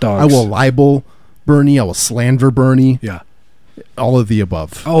eating hot dogs. I will libel Bernie. I will slander Bernie. Yeah, all of the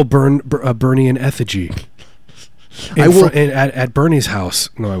above. I'll burn Bernie in effigy. At Bernie's house.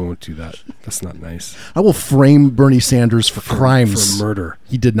 No, I won't do that. That's not nice. I will frame Bernie Sanders for crimes for murder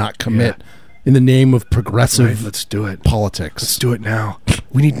he did not commit in the name of progressive. Right, let's do it. Politics. Let's do it now.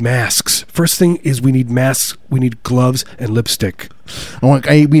 We need masks. First thing is we need masks. We need gloves and lipstick. We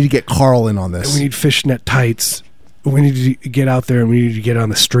need to get Carl in on this. And we need fishnet tights. We need to get out there and we need to get on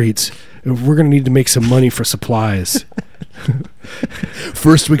the streets. We're going to need to make some money for supplies.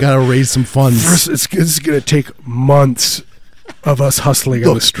 First, we got to raise some funds. First, it's going to take months of us hustling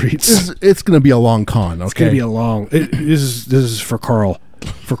on the streets. It's going to be a long con. Okay? It's going to be a long. This is for Carl.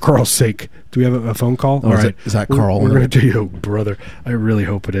 For Carl's sake. Do we have a phone call? All right. Is that Carl? We're going to do you, brother. I really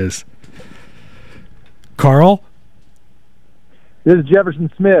hope it is. Carl? This is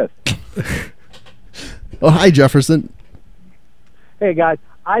Jefferson Smith. Oh, hi, Jefferson. Hey, guys.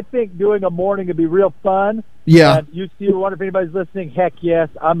 I think doing a morning would be real fun. Yeah. And you wonder if anybody's listening. Heck yes,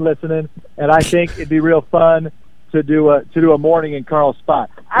 I'm listening. And I think it'd be real fun to do a morning in Carl's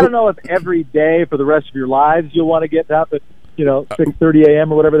spot. I don't know if every day for the rest of your lives you'll want to get up at 6:30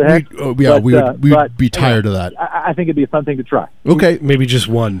 a.m. or whatever the heck. We'd be tired of that. I think it'd be a fun thing to try. Okay, maybe just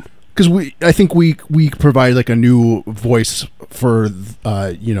one. Because I think we provide like a new voice for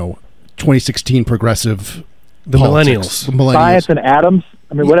 2016 progressive. The millennials. Science and atoms.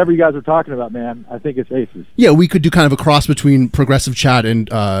 I mean, whatever you guys are talking about, man, I think it's aces. Yeah, we could do kind of a cross between Progressive Chat and,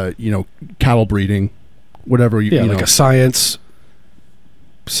 cattle breeding, whatever. Like a science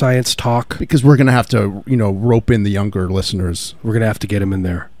talk. Because we're going to have to, rope in the younger listeners. We're going to have to get them in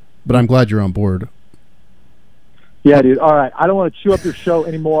there. But I'm glad you're on board. Yeah, dude. All right. I don't want to chew up your show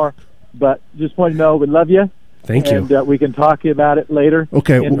anymore, but just want to know we love you. Thank you. And we can talk about it later.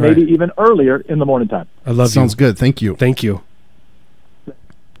 Okay. And maybe even earlier in the morning time. I love you. Sounds good. Thank you. Thank you. Do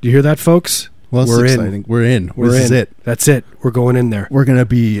you hear that, folks? Well, we're exciting. We're in. This is it. That's it. We're going in there. We're going to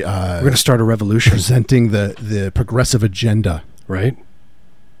be... we're going to start a revolution. Presenting the progressive agenda. Right?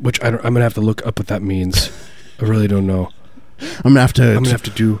 Which I'm going to have to look up what that means. I really don't know. I'm going to have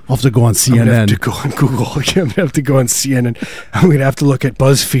to go on CNN. I'm going to have to go on Google. I'm going to have to go on CNN. I'm going to have to look at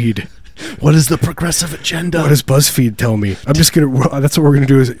BuzzFeed. What is the progressive agenda? What does BuzzFeed tell me? That's what we're gonna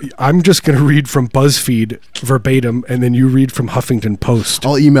do. Is I'm just gonna read from BuzzFeed verbatim, and then you read from Huffington Post.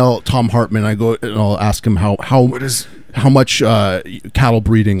 I'll email Tom Hartman. I go and I'll ask him how much cattle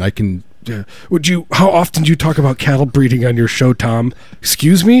breeding I can. Yeah. How often do you talk about cattle breeding on your show, Tom?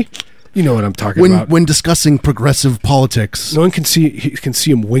 Excuse me? You know what I'm talking about. When discussing progressive politics. No one can see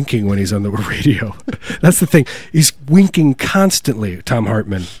him winking when he's on the radio. That's the thing. He's winking constantly, Tom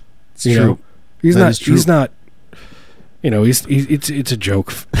Hartman. It's true. He's not it's a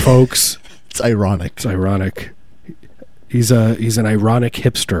joke, folks. It's ironic. He's an ironic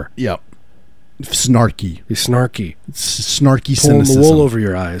hipster. Yep. Snarky. He's snarky. It's snarky pulling cynicism. the wool over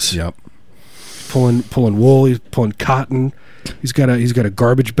your eyes. Yep. Pulling wool. He's pulling cotton. He's got a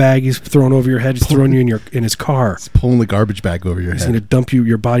garbage bag he's throwing over your head. He's throwing you in his car. He's pulling the garbage bag over your head. He's going to dump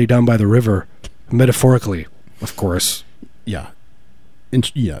your body down by the river, metaphorically, of course. Yeah.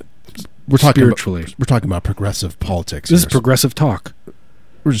 We're talking about progressive politics. This is progressive talk.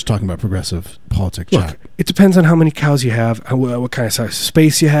 We're just talking about progressive politics. Look, it depends on how many cows you have, what kind of size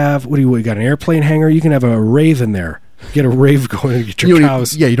space you have. What you got, an airplane hangar? You can have a rave in there. Get a rave going and get your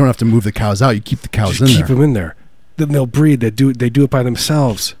cows. You don't have to move the cows out. You keep the cows just keep them in there. Then they'll breed. They do it by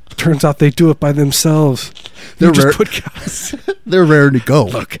themselves. Turns out they do it by themselves. They're just put cows. They're rare to go.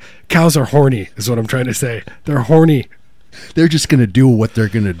 Look, cows are horny, is what I'm trying to say. They're horny. They're just going to do what they're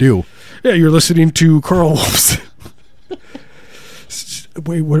going to do. Yeah, you're listening to Carl Wolfson.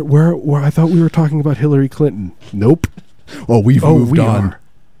 Wait, where? I thought we were talking about Hillary Clinton. Nope. We've moved on.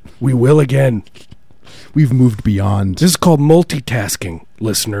 We will again. We've moved beyond. This is called multitasking,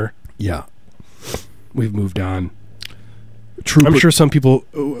 listener. Yeah. We've moved on. True. I'm sure some people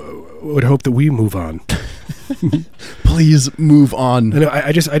would hope that we move on. Please move on.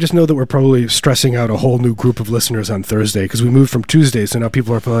 I just know that we're probably stressing out a whole new group of listeners on Thursday because we moved from Tuesday, so now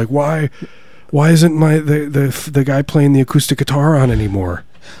people are probably like, why isn't the guy playing the acoustic guitar on anymore?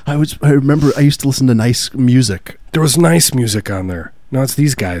 I remember I used to listen to nice music. There was nice music on there. Now it's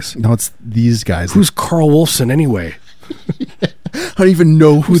these guys. Who's Carl Wolfson anyway? I don't even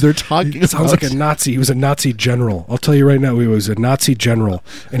know who they're talking about. It sounds like a Nazi. He was a Nazi general. I'll tell you right now, he was a Nazi general,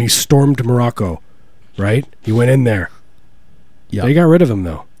 and he stormed Morocco, right? He went in there. Yeah. They got rid of him,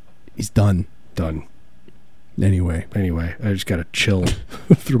 though. He's done. Anyway, I just got to chill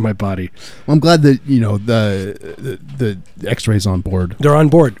through my body. Well, I'm glad that, the X-rays on board. They're on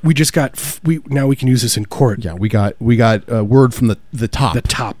board. We just now we can use this in court. Yeah, we got a word from the top. The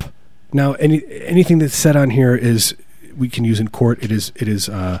top. Now, anything that's said on here is we can use in court. It is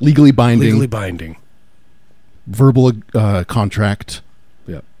legally binding. Legally binding. Verbal contract.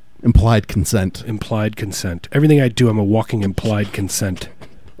 Yeah. Implied consent. Everything I do, I'm a walking implied consent.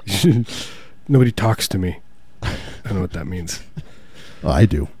 Nobody talks to me. I don't know what that means. Oh, I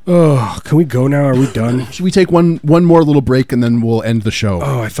do. Oh, can we go now? Are we done? Should we take one more little break and then we'll end the show?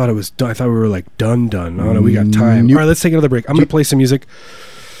 Oh, I thought it was done. I thought we were like done. Oh no, we got time. All right, let's take another break. I'm going to play some music.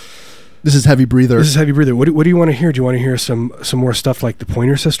 This is Heavy Breather. What do you want to hear? Do you want to hear some more stuff like the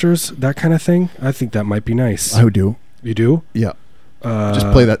Pointer Sisters, that kind of thing? I think that might be nice. I do. You do? Yeah. Just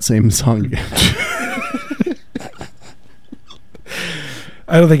play that same song again.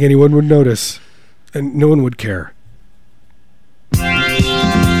 I don't think anyone would notice, and no one would care.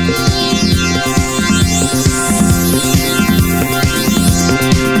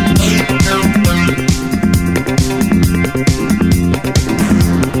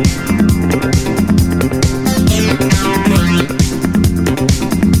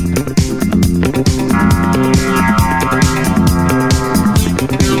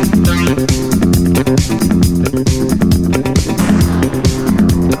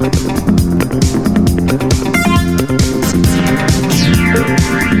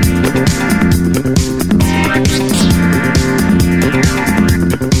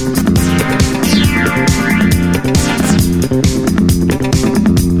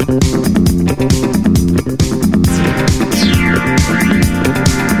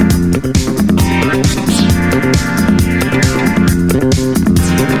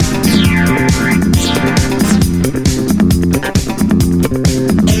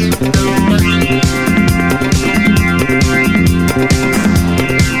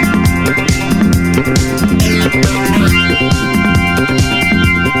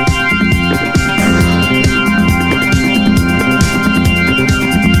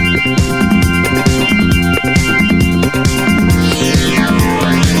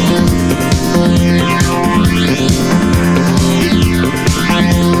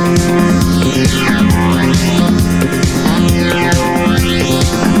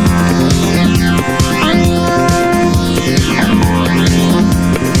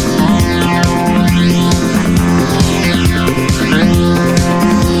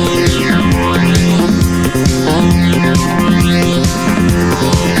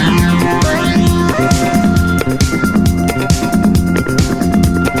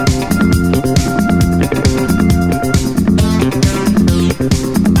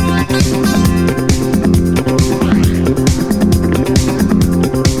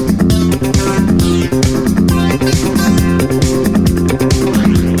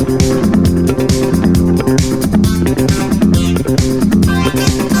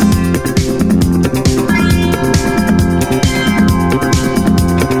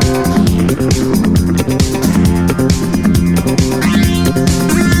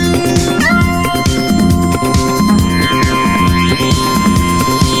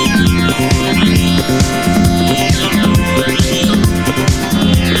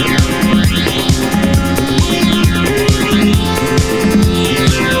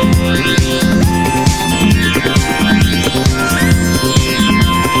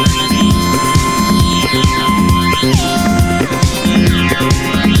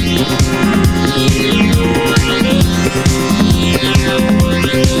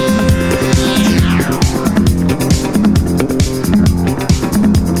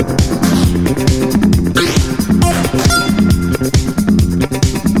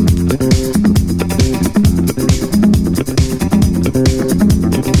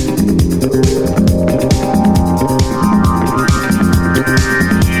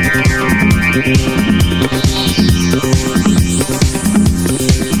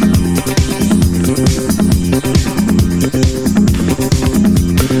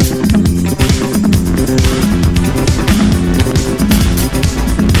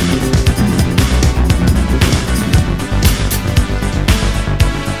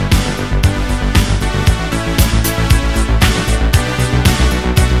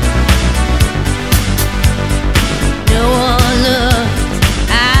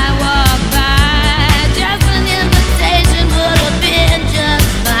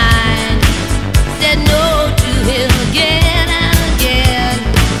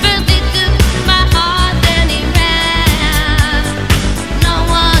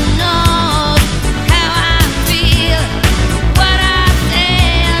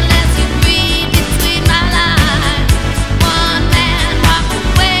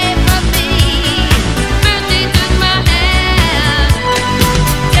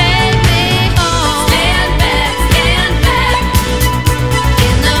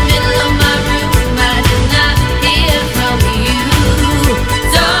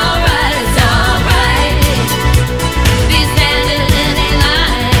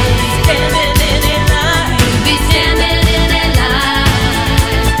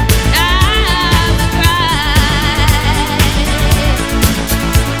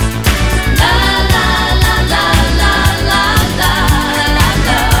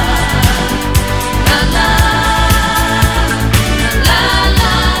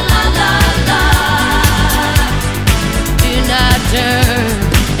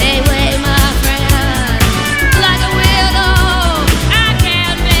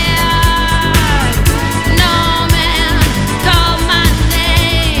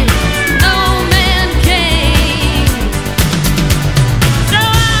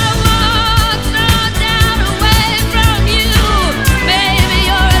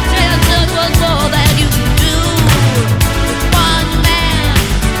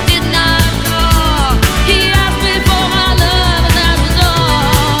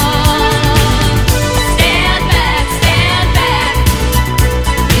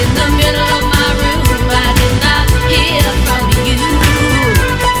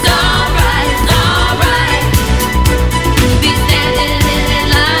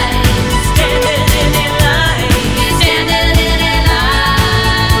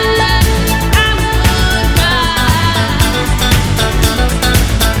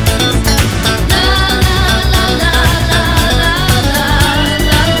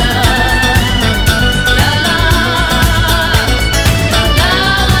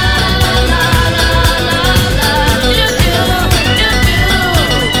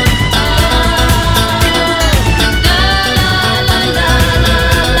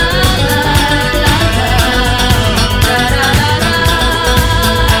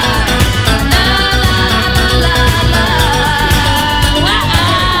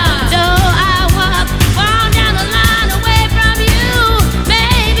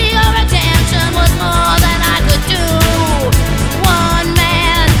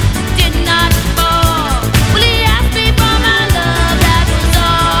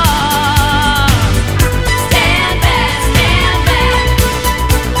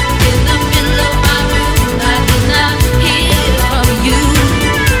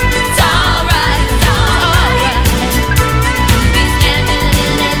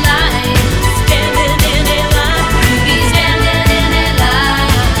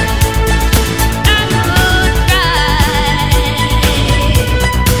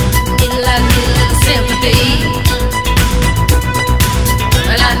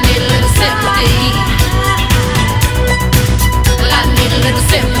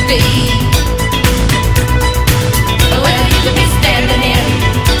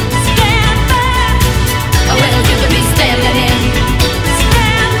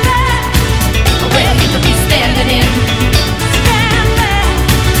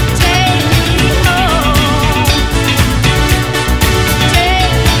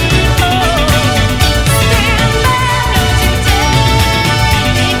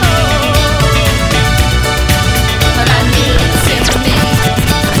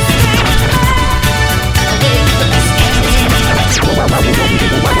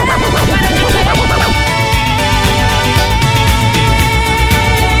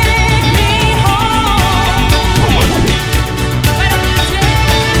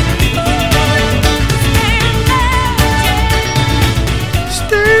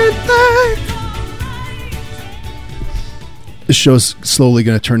 show's slowly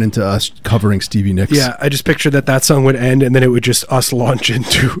going to turn into us covering Stevie Nicks. Yeah, I just pictured that song would end, and then it would just us launch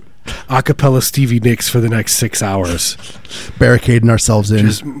into a cappella Stevie Nicks for the next 6 hours. Barricading ourselves in.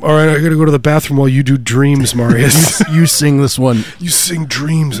 All right, I got to go to the bathroom while you do Dreams, Marius. You sing this one. You sing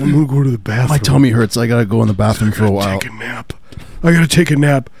Dreams. I'm going to go to the bathroom. My tummy hurts. I got to go in the bathroom for a while. Take a nap. I got to take a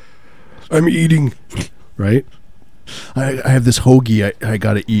nap. I'm eating. Right? I have this hoagie I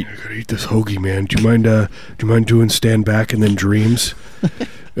got to eat. I got to eat this hoagie, man. Do you mind doing Stand Back and then Dreams?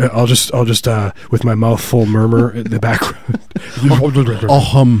 I'll just with my mouth full murmur in the background. I'll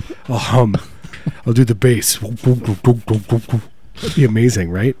hum. I'll do the bass. That'd be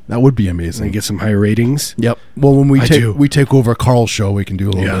amazing, right? That would be And amazing. get some high ratings. Yep. Well, when we do. take over Carl's show, we can do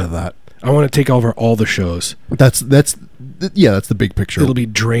a little bit of that. I want to take over all the shows. That's the big picture. It'll be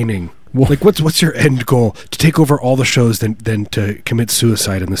draining. Like, what's your end goal? To take over all the shows, then to commit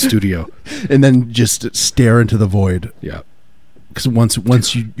suicide in the studio, and then just stare into the void. Yeah. Because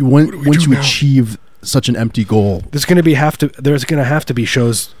once you achieve such an empty goal, there's going to have to be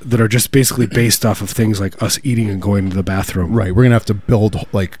shows that are just basically based off of things like us eating and going to the bathroom. Right. We're gonna have to build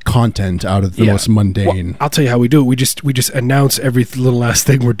like content out of the most mundane. Well, I'll tell you how we do it. We just announce every little last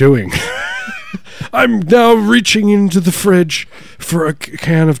thing we're doing. I'm now reaching into the fridge for a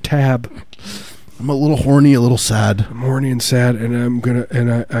can of Tab. I'm a little horny, a little sad. I'm horny and sad, and I'm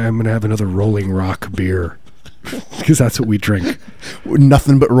gonna have another Rolling Rock beer because that's what we drink.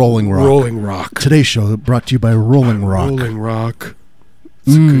 Nothing but Rolling Rock. Rolling Rock. Today's show brought to you by Rolling Rock. Rolling Rock.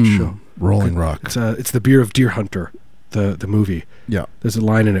 It's a good show. Rolling Rock. It's the beer of Deer Hunter, the movie. Yeah. There's a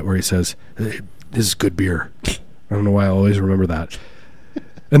line in it where he says, "This is good beer." I don't know why I always remember that.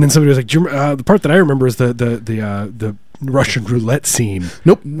 And then somebody was like, the part that I remember is the Russian roulette scene.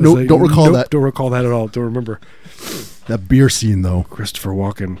 Nope, don't recall that. Don't recall that at all. Don't remember. That beer scene, though. Christopher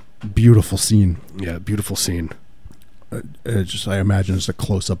Walken. Beautiful scene. Yeah, beautiful scene. I imagine it's a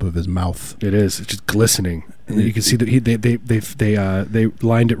close-up of his mouth. It is. It's just glistening. And you can see that they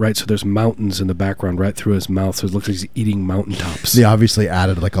lined it right so there's mountains in the background right through his mouth, so it looks like he's eating mountaintops. They obviously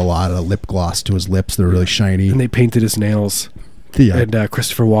added like a lot of lip gloss to his lips. They're really shiny. And they painted his nails. Yeah. And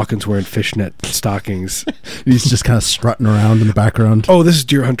Christopher Walken's wearing fishnet stockings. He's just kind of strutting around in the background. Oh, this is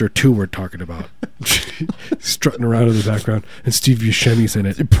Deer Hunter 2 we're talking about. Strutting around in the background. And Steve Buscemi's in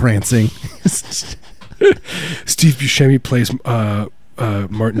it. Prancing. Steve Buscemi plays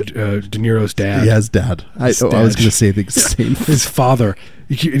Martin De Niro's dad. Yeah, his dad. I was going to say the same thing. His father.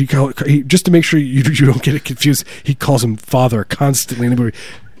 Just to make sure you don't get it confused, he calls him father constantly in the movie.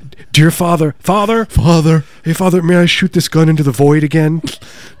 Dear father, hey father, may I shoot this gun into the void again?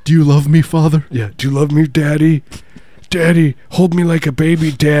 Do you love me, father? Yeah. Do you love me, daddy? Daddy, hold me like a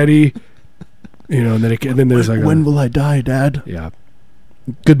baby, daddy. You know, and then there's like, when will I die, Dad? Yeah.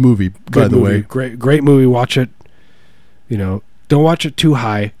 Good movie, by the way. Great movie. Watch it. You know, don't watch it too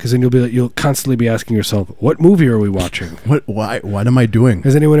high, because then you'll constantly be asking yourself, what movie are we watching? What am I doing?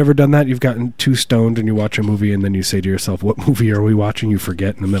 Has anyone ever done that? You've gotten too stoned and you watch a movie and then you say to yourself, what movie are we watching? You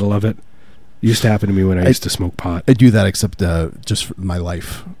forget in the middle of it. It used to happen to me when I used to smoke pot. I do that, except just for my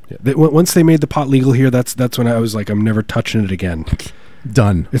life. Yeah. Once they made the pot legal here, that's when I was like, I'm never touching it again.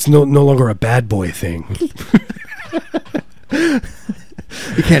 Done. It's no longer a bad boy thing.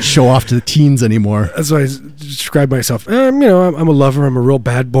 You can't show off to the teens anymore. That's why I describe myself. I'm a lover. I'm a real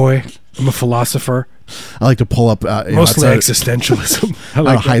bad boy. I'm a philosopher. I like to pull up mostly existentialism. I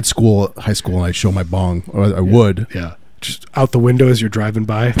like high school, and I show my bong, or I would. Yeah, just out the window as you're driving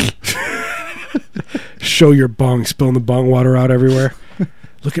by. Show your bong, spilling the bong water out everywhere.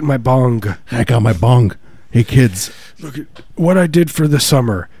 Look at my bong. I got my bong. Hey kids, look at what I did for the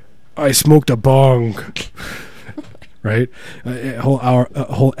summer. I smoked a bong. Right, a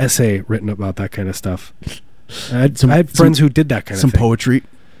whole essay written about that kind of stuff. I had friends who did that kind of thing. Some poetry,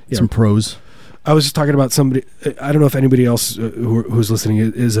 some prose. I was just talking about somebody. I don't know if anybody else who's listening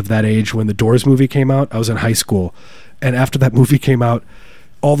is of that age when the Doors movie came out. I was in high school, and after that movie came out,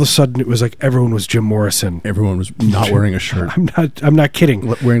 all of a sudden it was like everyone was Jim Morrison. Everyone was not wearing a shirt. I'm not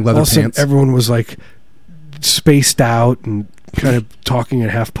kidding. Wearing leather pants. Everyone was like spaced out and kind of talking in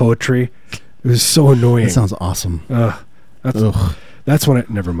half poetry. It was so annoying. That sounds awesome. That's when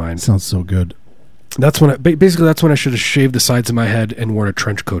never mind. Sounds so good. That's when basically that's when I should have shaved the sides of my head and worn a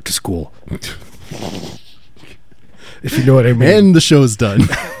trench coat to school. If you know what I mean. And the show's done.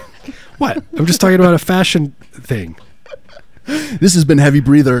 What? I'm just talking about a fashion thing. This has been Heavy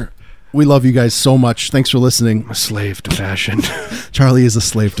Breather. We love you guys so much. Thanks for listening. I'm a slave to fashion. Charlie is a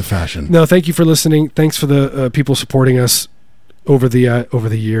slave to fashion. No, thank you for listening. Thanks for the people supporting us over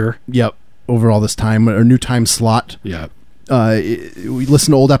the year. Yep. Over all this time, our new time slot. Yeah. We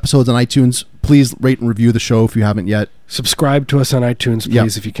listen to old episodes on iTunes. Please rate and review the show if you haven't yet. Subscribe to us on iTunes,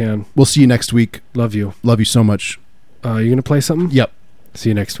 please, if you can. We'll see you next week. Love you. Love you so much. You going to play something? Yep. See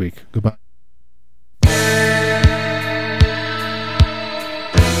you next week. Goodbye.